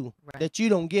point of view, that you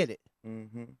don't get it.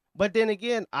 But then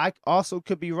again, I also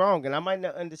could be wrong, and I might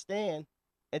not understand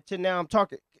until now I'm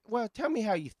talking. Well, tell me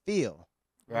how you feel.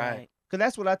 Right. Because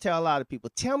that's what I tell a lot of people.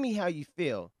 Tell me how you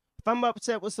feel. If I'm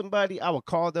upset with somebody, I will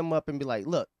call them up and be like,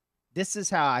 look, this is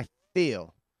how I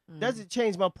feel. Doesn't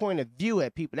change my point of view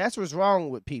at people. That's what's wrong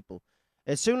with people.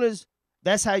 As soon as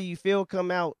that's how you feel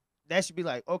come out, that should be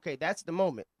like, okay, that's the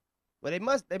moment. Well, they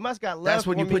must got love. That's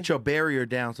when for you me. put your barrier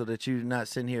down so that you're not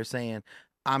sitting here saying,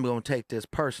 I'm going to take this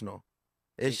personal.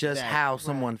 It's just how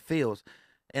someone feels.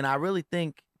 And I really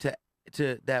think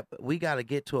to that we got to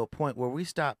get to a point where we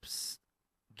stop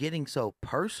getting so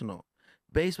personal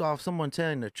based off someone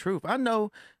telling the truth. I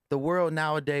know the world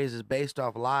nowadays is based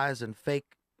off lies and fake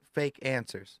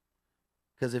answers.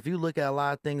 Because if you look at a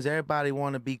lot of things, everybody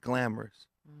want to be glamorous.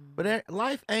 But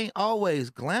life ain't always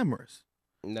glamorous.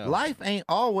 No. Life ain't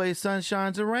always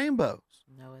sunshines and rainbows.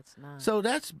 No, it's not. So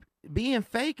that's being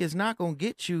fake is not going to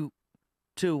get you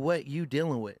to what you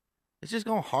dealing with. It's just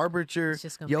going to harbor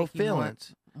your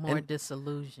feelings. More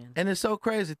disillusioned. And it's so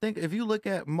crazy. Think if you look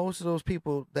at most of those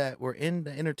people that were in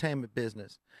the entertainment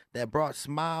business that brought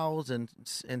smiles and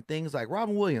things like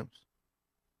Robin Williams.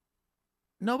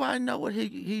 Nobody know what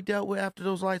he dealt with after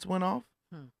those lights went off.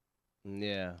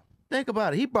 Yeah. Think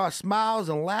about it. He brought smiles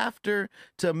and laughter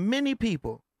to many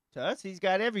people. To us, he's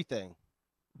got everything.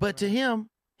 But to him,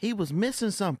 he was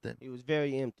missing something. He was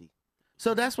very empty.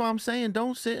 So that's why I'm saying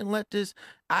don't sit and let this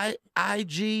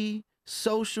IG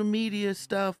social media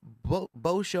stuff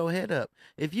boast your head up.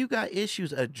 If you got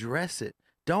issues, address it.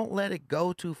 Don't let it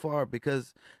go too far,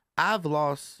 because I've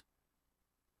lost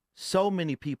so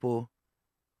many people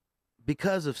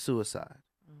because of suicide,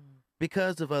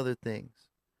 because of other things.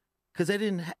 Because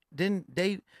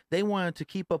they wanted to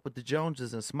keep up with the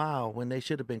Joneses and smile when they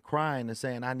should have been crying and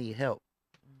saying, I need help.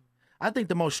 I think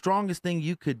the most strongest thing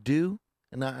you could do,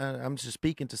 and I'm just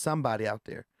speaking to somebody out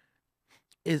there,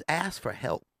 is ask for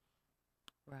help.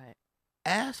 Right.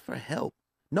 Ask for help.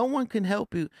 No one can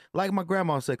help you. Like my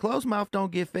grandma said, closed mouth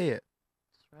don't get fed.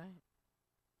 That's right.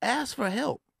 Ask for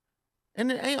help.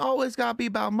 And it ain't always got to be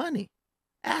about money.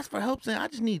 Ask for help, saying, I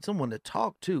just need someone to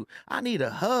talk to. I need a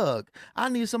hug. I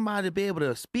need somebody to be able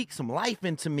to speak some life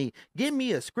into me. Give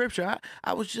me a scripture.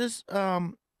 I was just,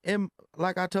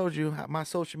 like I told you, my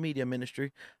social media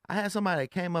ministry, I had somebody that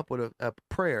came up with a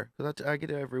prayer, because I get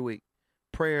it every week.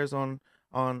 Prayers on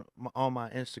my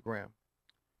Instagram.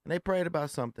 and they prayed about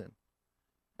something,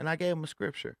 and I gave them a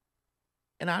scripture,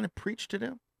 and I didn't preach to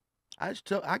them.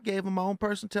 I gave them my own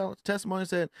personal testimony and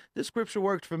said, this scripture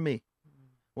worked for me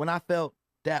when I felt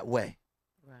that way.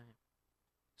 Right.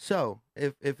 So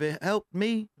if it helped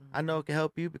me, I know it can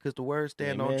help you because the words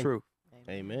stand on truth.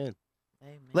 Amen.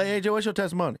 Lady AJ, what's your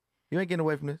testimony? You ain't getting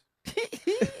away from this.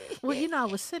 Well, you know, I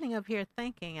was sitting up here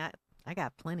thinking, I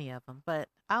got plenty of them, but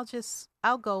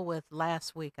I'll go with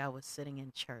last week. I was sitting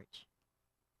in church,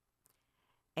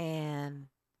 and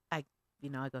I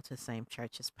go to the same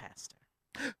church as Pastor.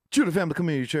 Judah Family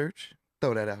Community Church.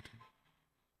 Throw that out.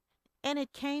 And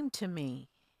it came to me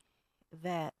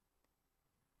that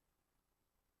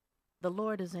the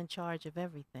Lord is in charge of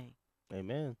everything.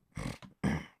 Amen.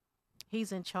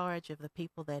 He's in charge of the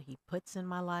people that he puts in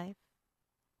my life,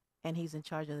 and he's in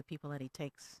charge of the people that he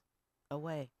takes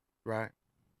away. Right.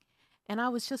 And I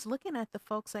was just looking at the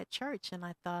folks at church, and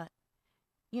I thought,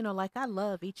 like I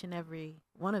love each and every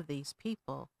one of these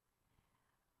people,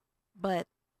 but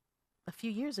a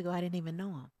few years ago, I didn't even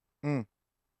know them.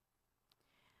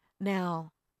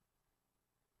 Now,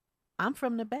 I'm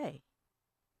from the Bay,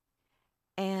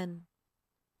 and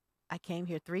I came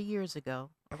here 3 years ago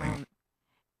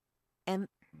and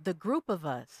the group of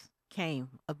us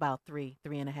came about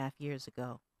 3.5 years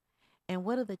ago. And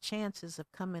what are the chances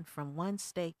of coming from one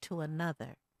state to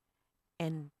another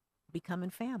and becoming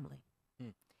family?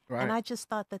 Right. And I just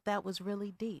thought that was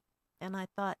really deep. And I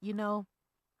thought,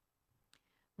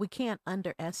 we can't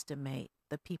underestimate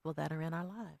the people that are in our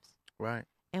lives. Right.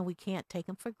 And we can't take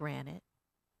them for granted.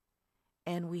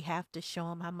 And we have to show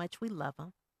them how much we love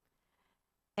them.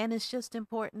 And it's just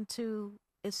important to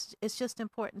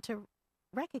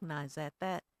recognize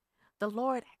that the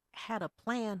Lord had a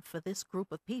plan for this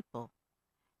group of people,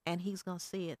 and he's going to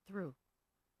see it through.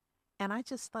 And I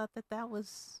just thought that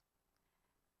was,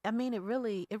 it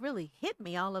really hit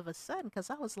me all of a sudden, because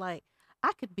I was like,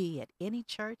 I could be at any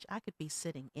church, I could be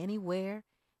sitting anywhere,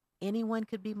 anyone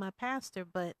could be my pastor,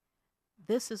 but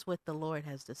this is what the Lord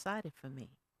has decided for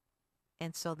me.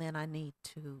 And so then I need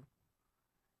to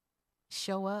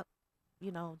show up,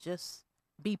 just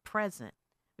be present.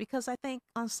 Because I think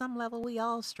on some level we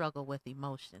all struggle with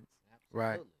emotions.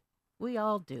 Right. We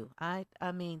all do. I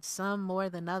mean, some more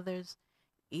than others.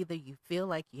 Either you feel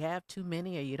like you have too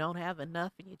many or you don't have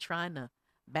enough and you're trying to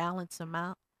balance them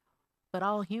out. But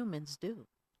all humans do.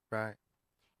 Right.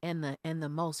 And the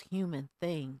most human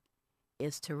thing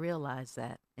is to realize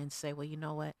that and say, well, you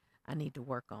know what? I need to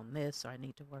work on this or I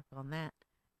need to work on that.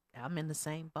 I'm in the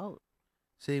same boat.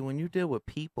 See, when you deal with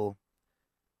people,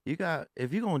 if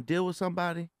you're going to deal with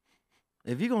somebody,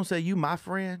 if you're going to say you my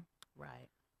friend, right?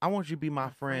 I want you to be my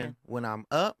friend when I'm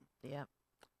up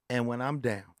and when I'm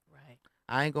down. Right.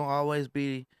 I ain't going to always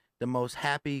be the most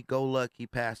happy-go-lucky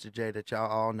Pastor J that y'all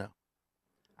all know.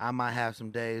 I might have some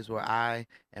days where I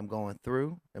am going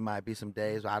through. It might be some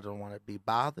days where I don't want to be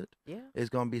bothered. Yeah. It's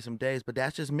going to be some days, but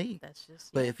that's just me. That's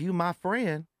just But if you my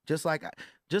friend, just like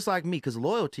me, because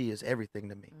loyalty is everything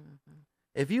to me. Mm-hmm.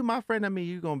 If you my friend, I mean,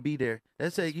 you're going to be there.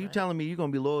 Let's say you telling me you're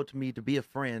going to be loyal to me to be a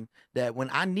friend, that when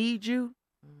I need you,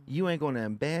 you ain't going to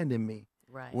abandon me.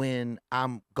 Right. When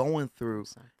I'm going through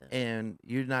and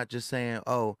you're not just saying,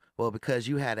 oh, well, because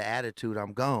you had an attitude,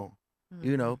 I'm gone.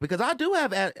 Because I do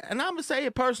have, and I'm going to say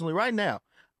it personally right now,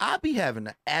 I be having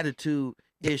an attitude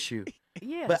issue.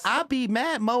 Yes. But I be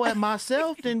mad more at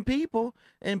myself than people,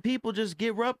 and people just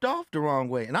get rubbed off the wrong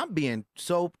way. And I'm being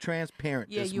so transparent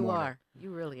this morning. Yeah, you are.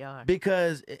 You really are.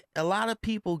 Because a lot of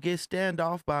people get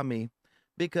standoff by me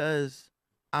because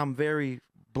I'm very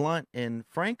blunt and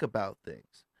frank about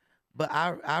things. But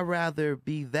I rather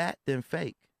be that than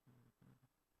fake.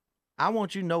 I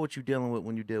want you to know what you're dealing with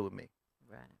when you deal with me.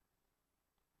 Right.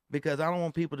 Because I don't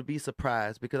want people to be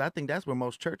surprised, because I think that's where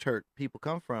most church hurt people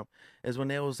come from, is when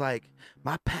they was like,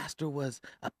 my pastor was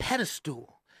a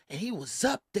pedestal and he was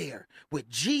up there with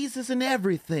Jesus and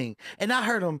everything. And I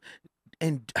heard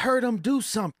him do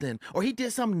something, or he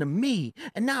did something to me,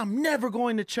 and now I'm never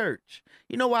going to church.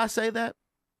 You know why I say that?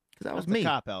 Because that was me. That's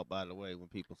a cop-out, by the way, when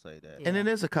people say that. And it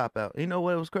is a cop-out. You know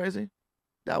what was crazy?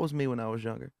 That was me when I was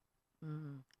younger.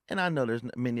 And I know there's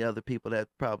many other people that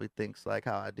probably thinks like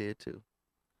how I did too.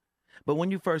 But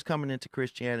when you first coming into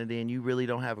Christianity and you really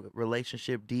don't have a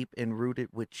relationship deep and rooted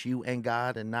with you and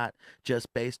God, and not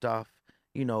just based off,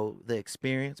 the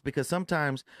experience, because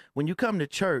sometimes when you come to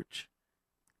church,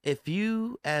 if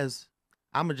you, as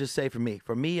I'm going to just say for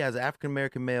me as an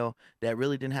African-American male that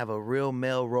really didn't have a real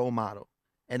male role model,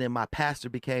 and then my pastor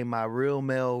became my real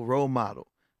male role model,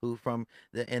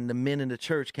 and the men in the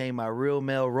church came my real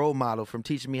male role model, from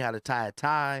teaching me how to tie a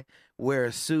tie, wear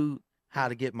a suit, how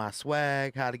to get my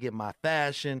swag, how to get my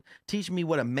fashion, teach me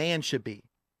what a man should be.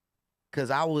 Because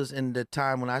I was in the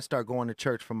time when I started going to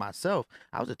church for myself,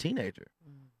 I was a teenager.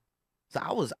 So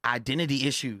I was identity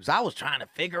issues. I was trying to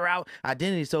figure out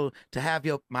identity. So to have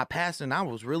my pastor, and I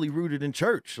was really rooted in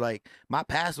church. Like my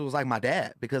pastor was like my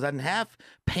dad because I didn't have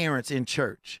parents in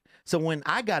church. So when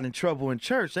I got in trouble in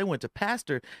church, they went to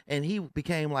pastor and he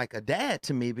became like a dad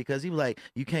to me because he was like,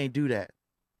 you can't do that.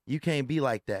 You can't be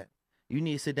like that. You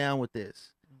need to sit down with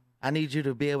this. I need you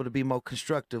to be able to be more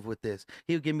constructive with this.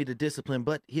 He'll give me the discipline,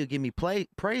 but he'll give me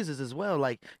praises as well.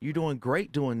 Like, you're doing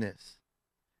great doing this.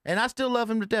 And I still love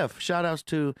him to death. Shout outs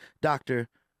to Dr.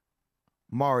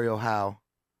 Mario Howe.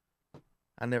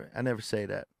 I never say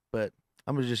that, but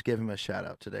I'm going to just give him a shout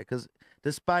out today. Because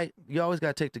despite, you always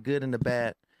got to take the good and the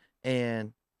bad.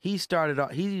 And he's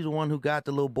the one who got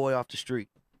the little boy off the street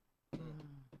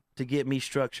to get me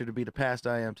structured to be the pastor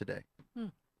I am today.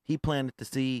 He planted the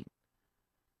seed.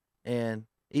 And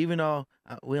even though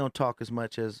we don't talk as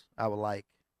much as I would like,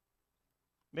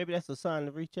 maybe that's a sign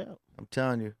to reach out. I'm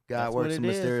telling you, God works in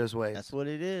mysterious ways. That's what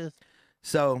it is.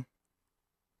 So,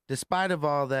 despite of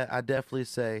all that, I definitely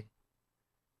say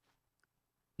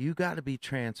you got to be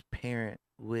transparent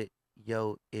with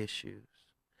your issues.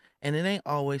 And it ain't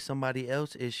always somebody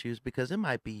else's issues because it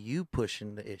might be you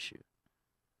pushing the issue.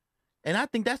 And I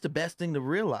think that's the best thing to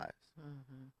realize.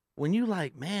 When you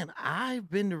like, man,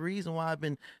 I've been the reason why I've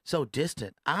been so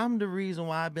distant. I'm the reason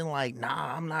why I've been like,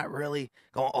 nah, I'm not really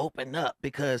going to open up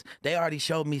because they already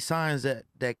showed me signs that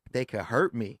they could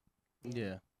hurt me.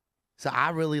 Yeah. So I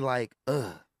really like,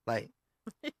 I'm just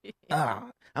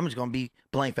going to be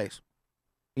blank face.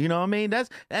 You know what I mean?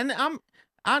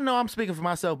 I know I'm speaking for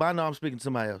myself, but I know I'm speaking to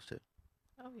somebody else too.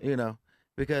 Oh, yeah. You know,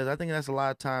 because I think that's a lot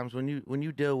of times when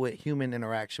you deal with human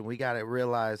interaction, we got to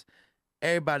realize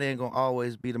everybody ain't gonna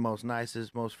always be the most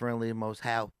nicest, most friendly, most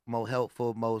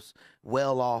helpful, most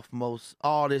well off, most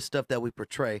all this stuff that we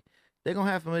portray. They're gonna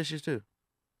have some issues too,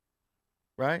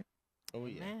 right? Oh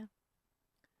yeah.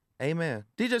 Amen.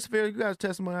 DJ Severe, you got a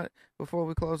testimony before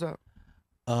we close out?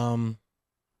 Of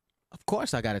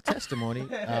course, I got a testimony,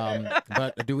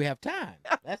 but do we have time?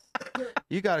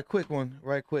 You got a quick one,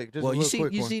 right? Quick. Just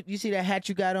you see that hat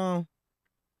you got on?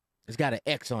 It's got an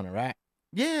X on it, right?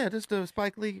 Yeah, that's the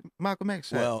Spike Lee Malcolm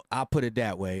X hat. Well, I'll put it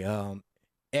that way.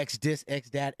 X this, X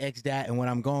that, and what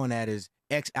I'm going at is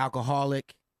X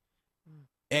alcoholic,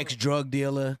 X drug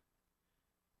dealer,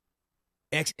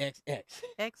 XXX.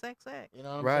 XXX. You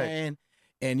know what I'm saying?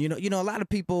 And you know, a lot of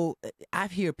people, I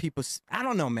hear people, I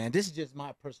don't know, man. This is just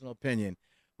my personal opinion.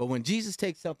 But when Jesus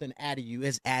takes something out of you,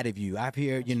 it's out of you. I've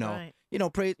heard,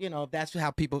 praise, that's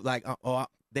how people like,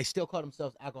 they still call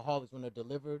themselves alcoholics when they're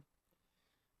delivered.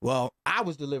 Well, I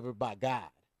was delivered by God.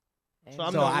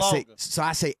 So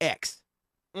I say X.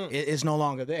 It's no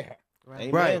longer there.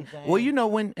 Right. Well,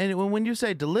 when you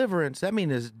say deliverance, that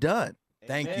means it's done.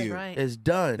 Thank you. Right. It's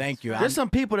done. Thank you. There's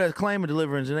some people that claim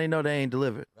deliverance and they know they ain't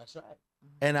delivered. That's right.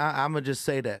 And I'm going to just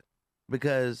say that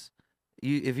because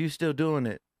if you're still doing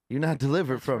it, you're not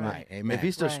delivered from it. Amen. If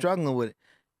you're still struggling with,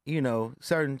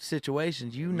 certain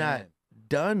situations, you're not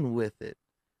done with it.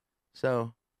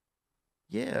 So,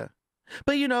 yeah.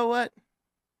 But you know what?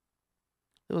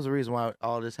 There was a reason why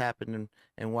all this happened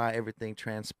and why everything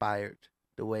transpired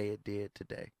the way it did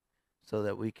today. So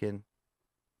that we can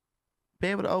be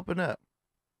able to open up.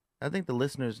 I think the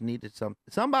listeners needed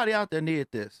somebody out there needed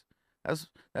this.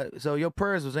 So your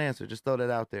prayers was answered. Just throw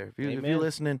that out there. If you're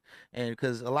listening, and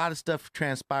because a lot of stuff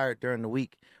transpired during the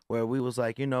week where we was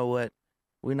like, you know what?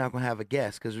 We're not going to have a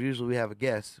guest because usually we have a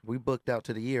guest. We booked out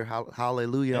to the year.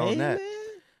 Hallelujah on that.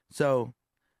 So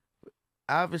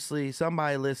obviously,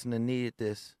 somebody listening needed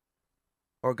this,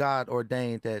 or God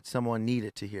ordained that someone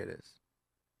needed to hear this.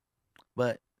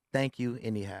 But thank you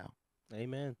anyhow.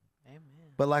 Amen.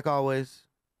 But like always,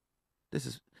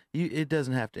 it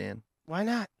doesn't have to end. Why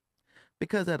not?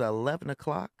 Because at 11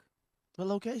 o'clock, what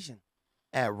location?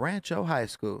 At Rancho High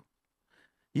School,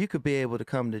 you could be able to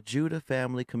come to Judah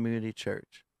Family Community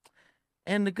Church.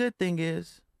 And the good thing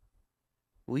is,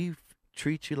 we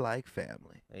treat you like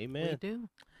family. Amen. We do.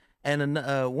 And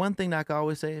one thing I can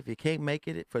always say, if you can't make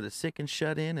it for the sick and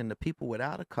shut in and the people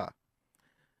without a car,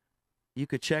 you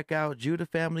could check out Judah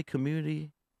Family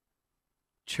Community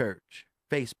Church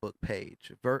Facebook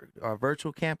page, our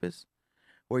virtual campus,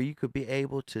 where you could be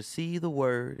able to see the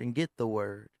word and get the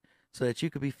word so that you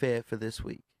could be fed for this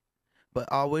week. But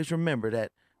always remember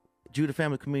that Judah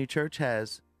Family Community Church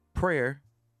has prayer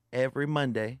every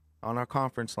Monday on our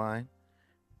conference line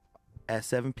at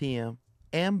 7 p.m.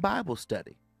 and Bible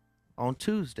study on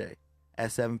Tuesday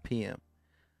at 7 p.m.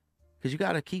 Because you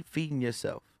got to keep feeding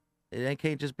yourself. It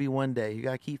can't just be one day. You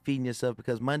got to keep feeding yourself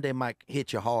because Monday might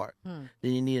hit you hard. Then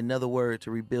you need another word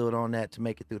to rebuild on that to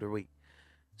make it through the week.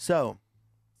 So,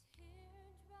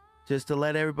 just to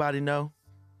let everybody know,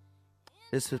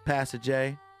 this is Pastor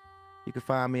J. You can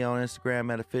find me on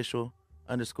Instagram at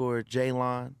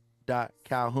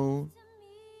official_Jalon.Calhoun.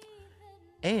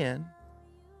 And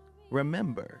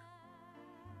remember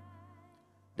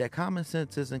that common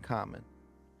sense isn't common.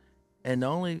 And the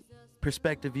only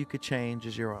perspective you could change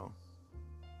is your own.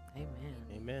 Amen.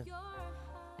 Amen.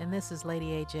 And this is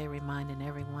Lady AJ reminding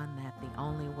everyone that the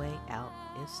only way out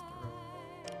is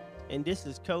through. And this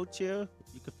is Coach here.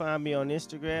 You can find me on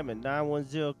Instagram at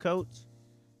 910Coach.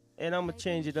 And I'm going to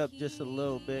change it up just a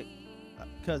little bit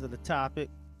because of the topic.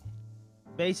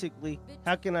 Basically,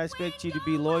 how can I expect you to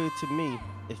be loyal to me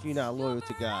if you're not loyal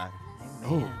to God?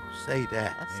 Oh, say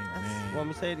that. You want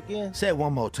me to say it again? Say it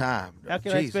one more time. How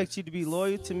can I expect you to be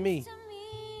loyal to me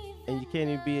and you can't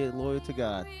even be loyal to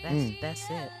God? That's it. That's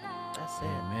it.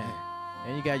 Man.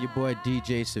 And you got your boy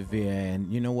DJ Severe,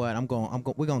 and you know what?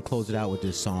 We're gonna close it out with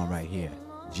this song right here.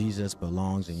 Jesus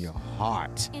belongs in your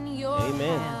heart.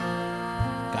 Amen.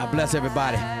 God bless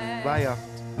everybody. Bye, y'all.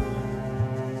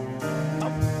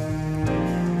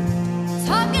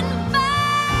 Talking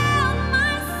about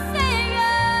my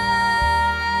Savior.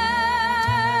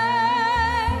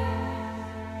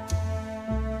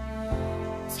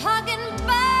 Talking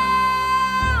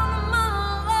about my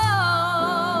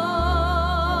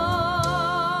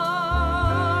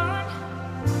Lord.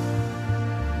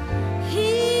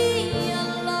 He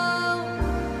alone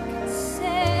can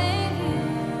save you.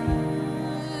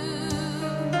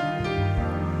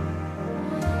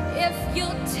 If you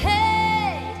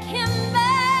take him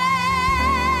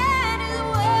at his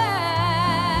word,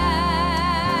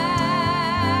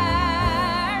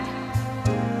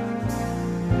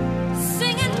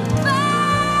 singing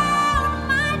about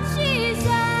my Jesus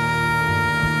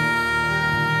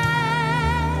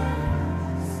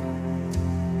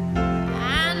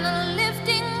and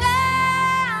lifting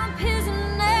up his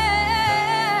name,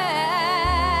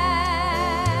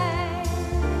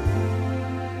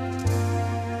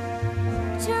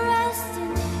 to rest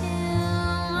in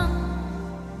him,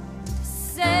 to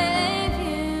save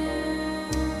you.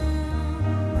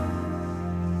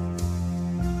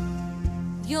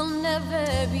 You'll never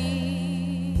be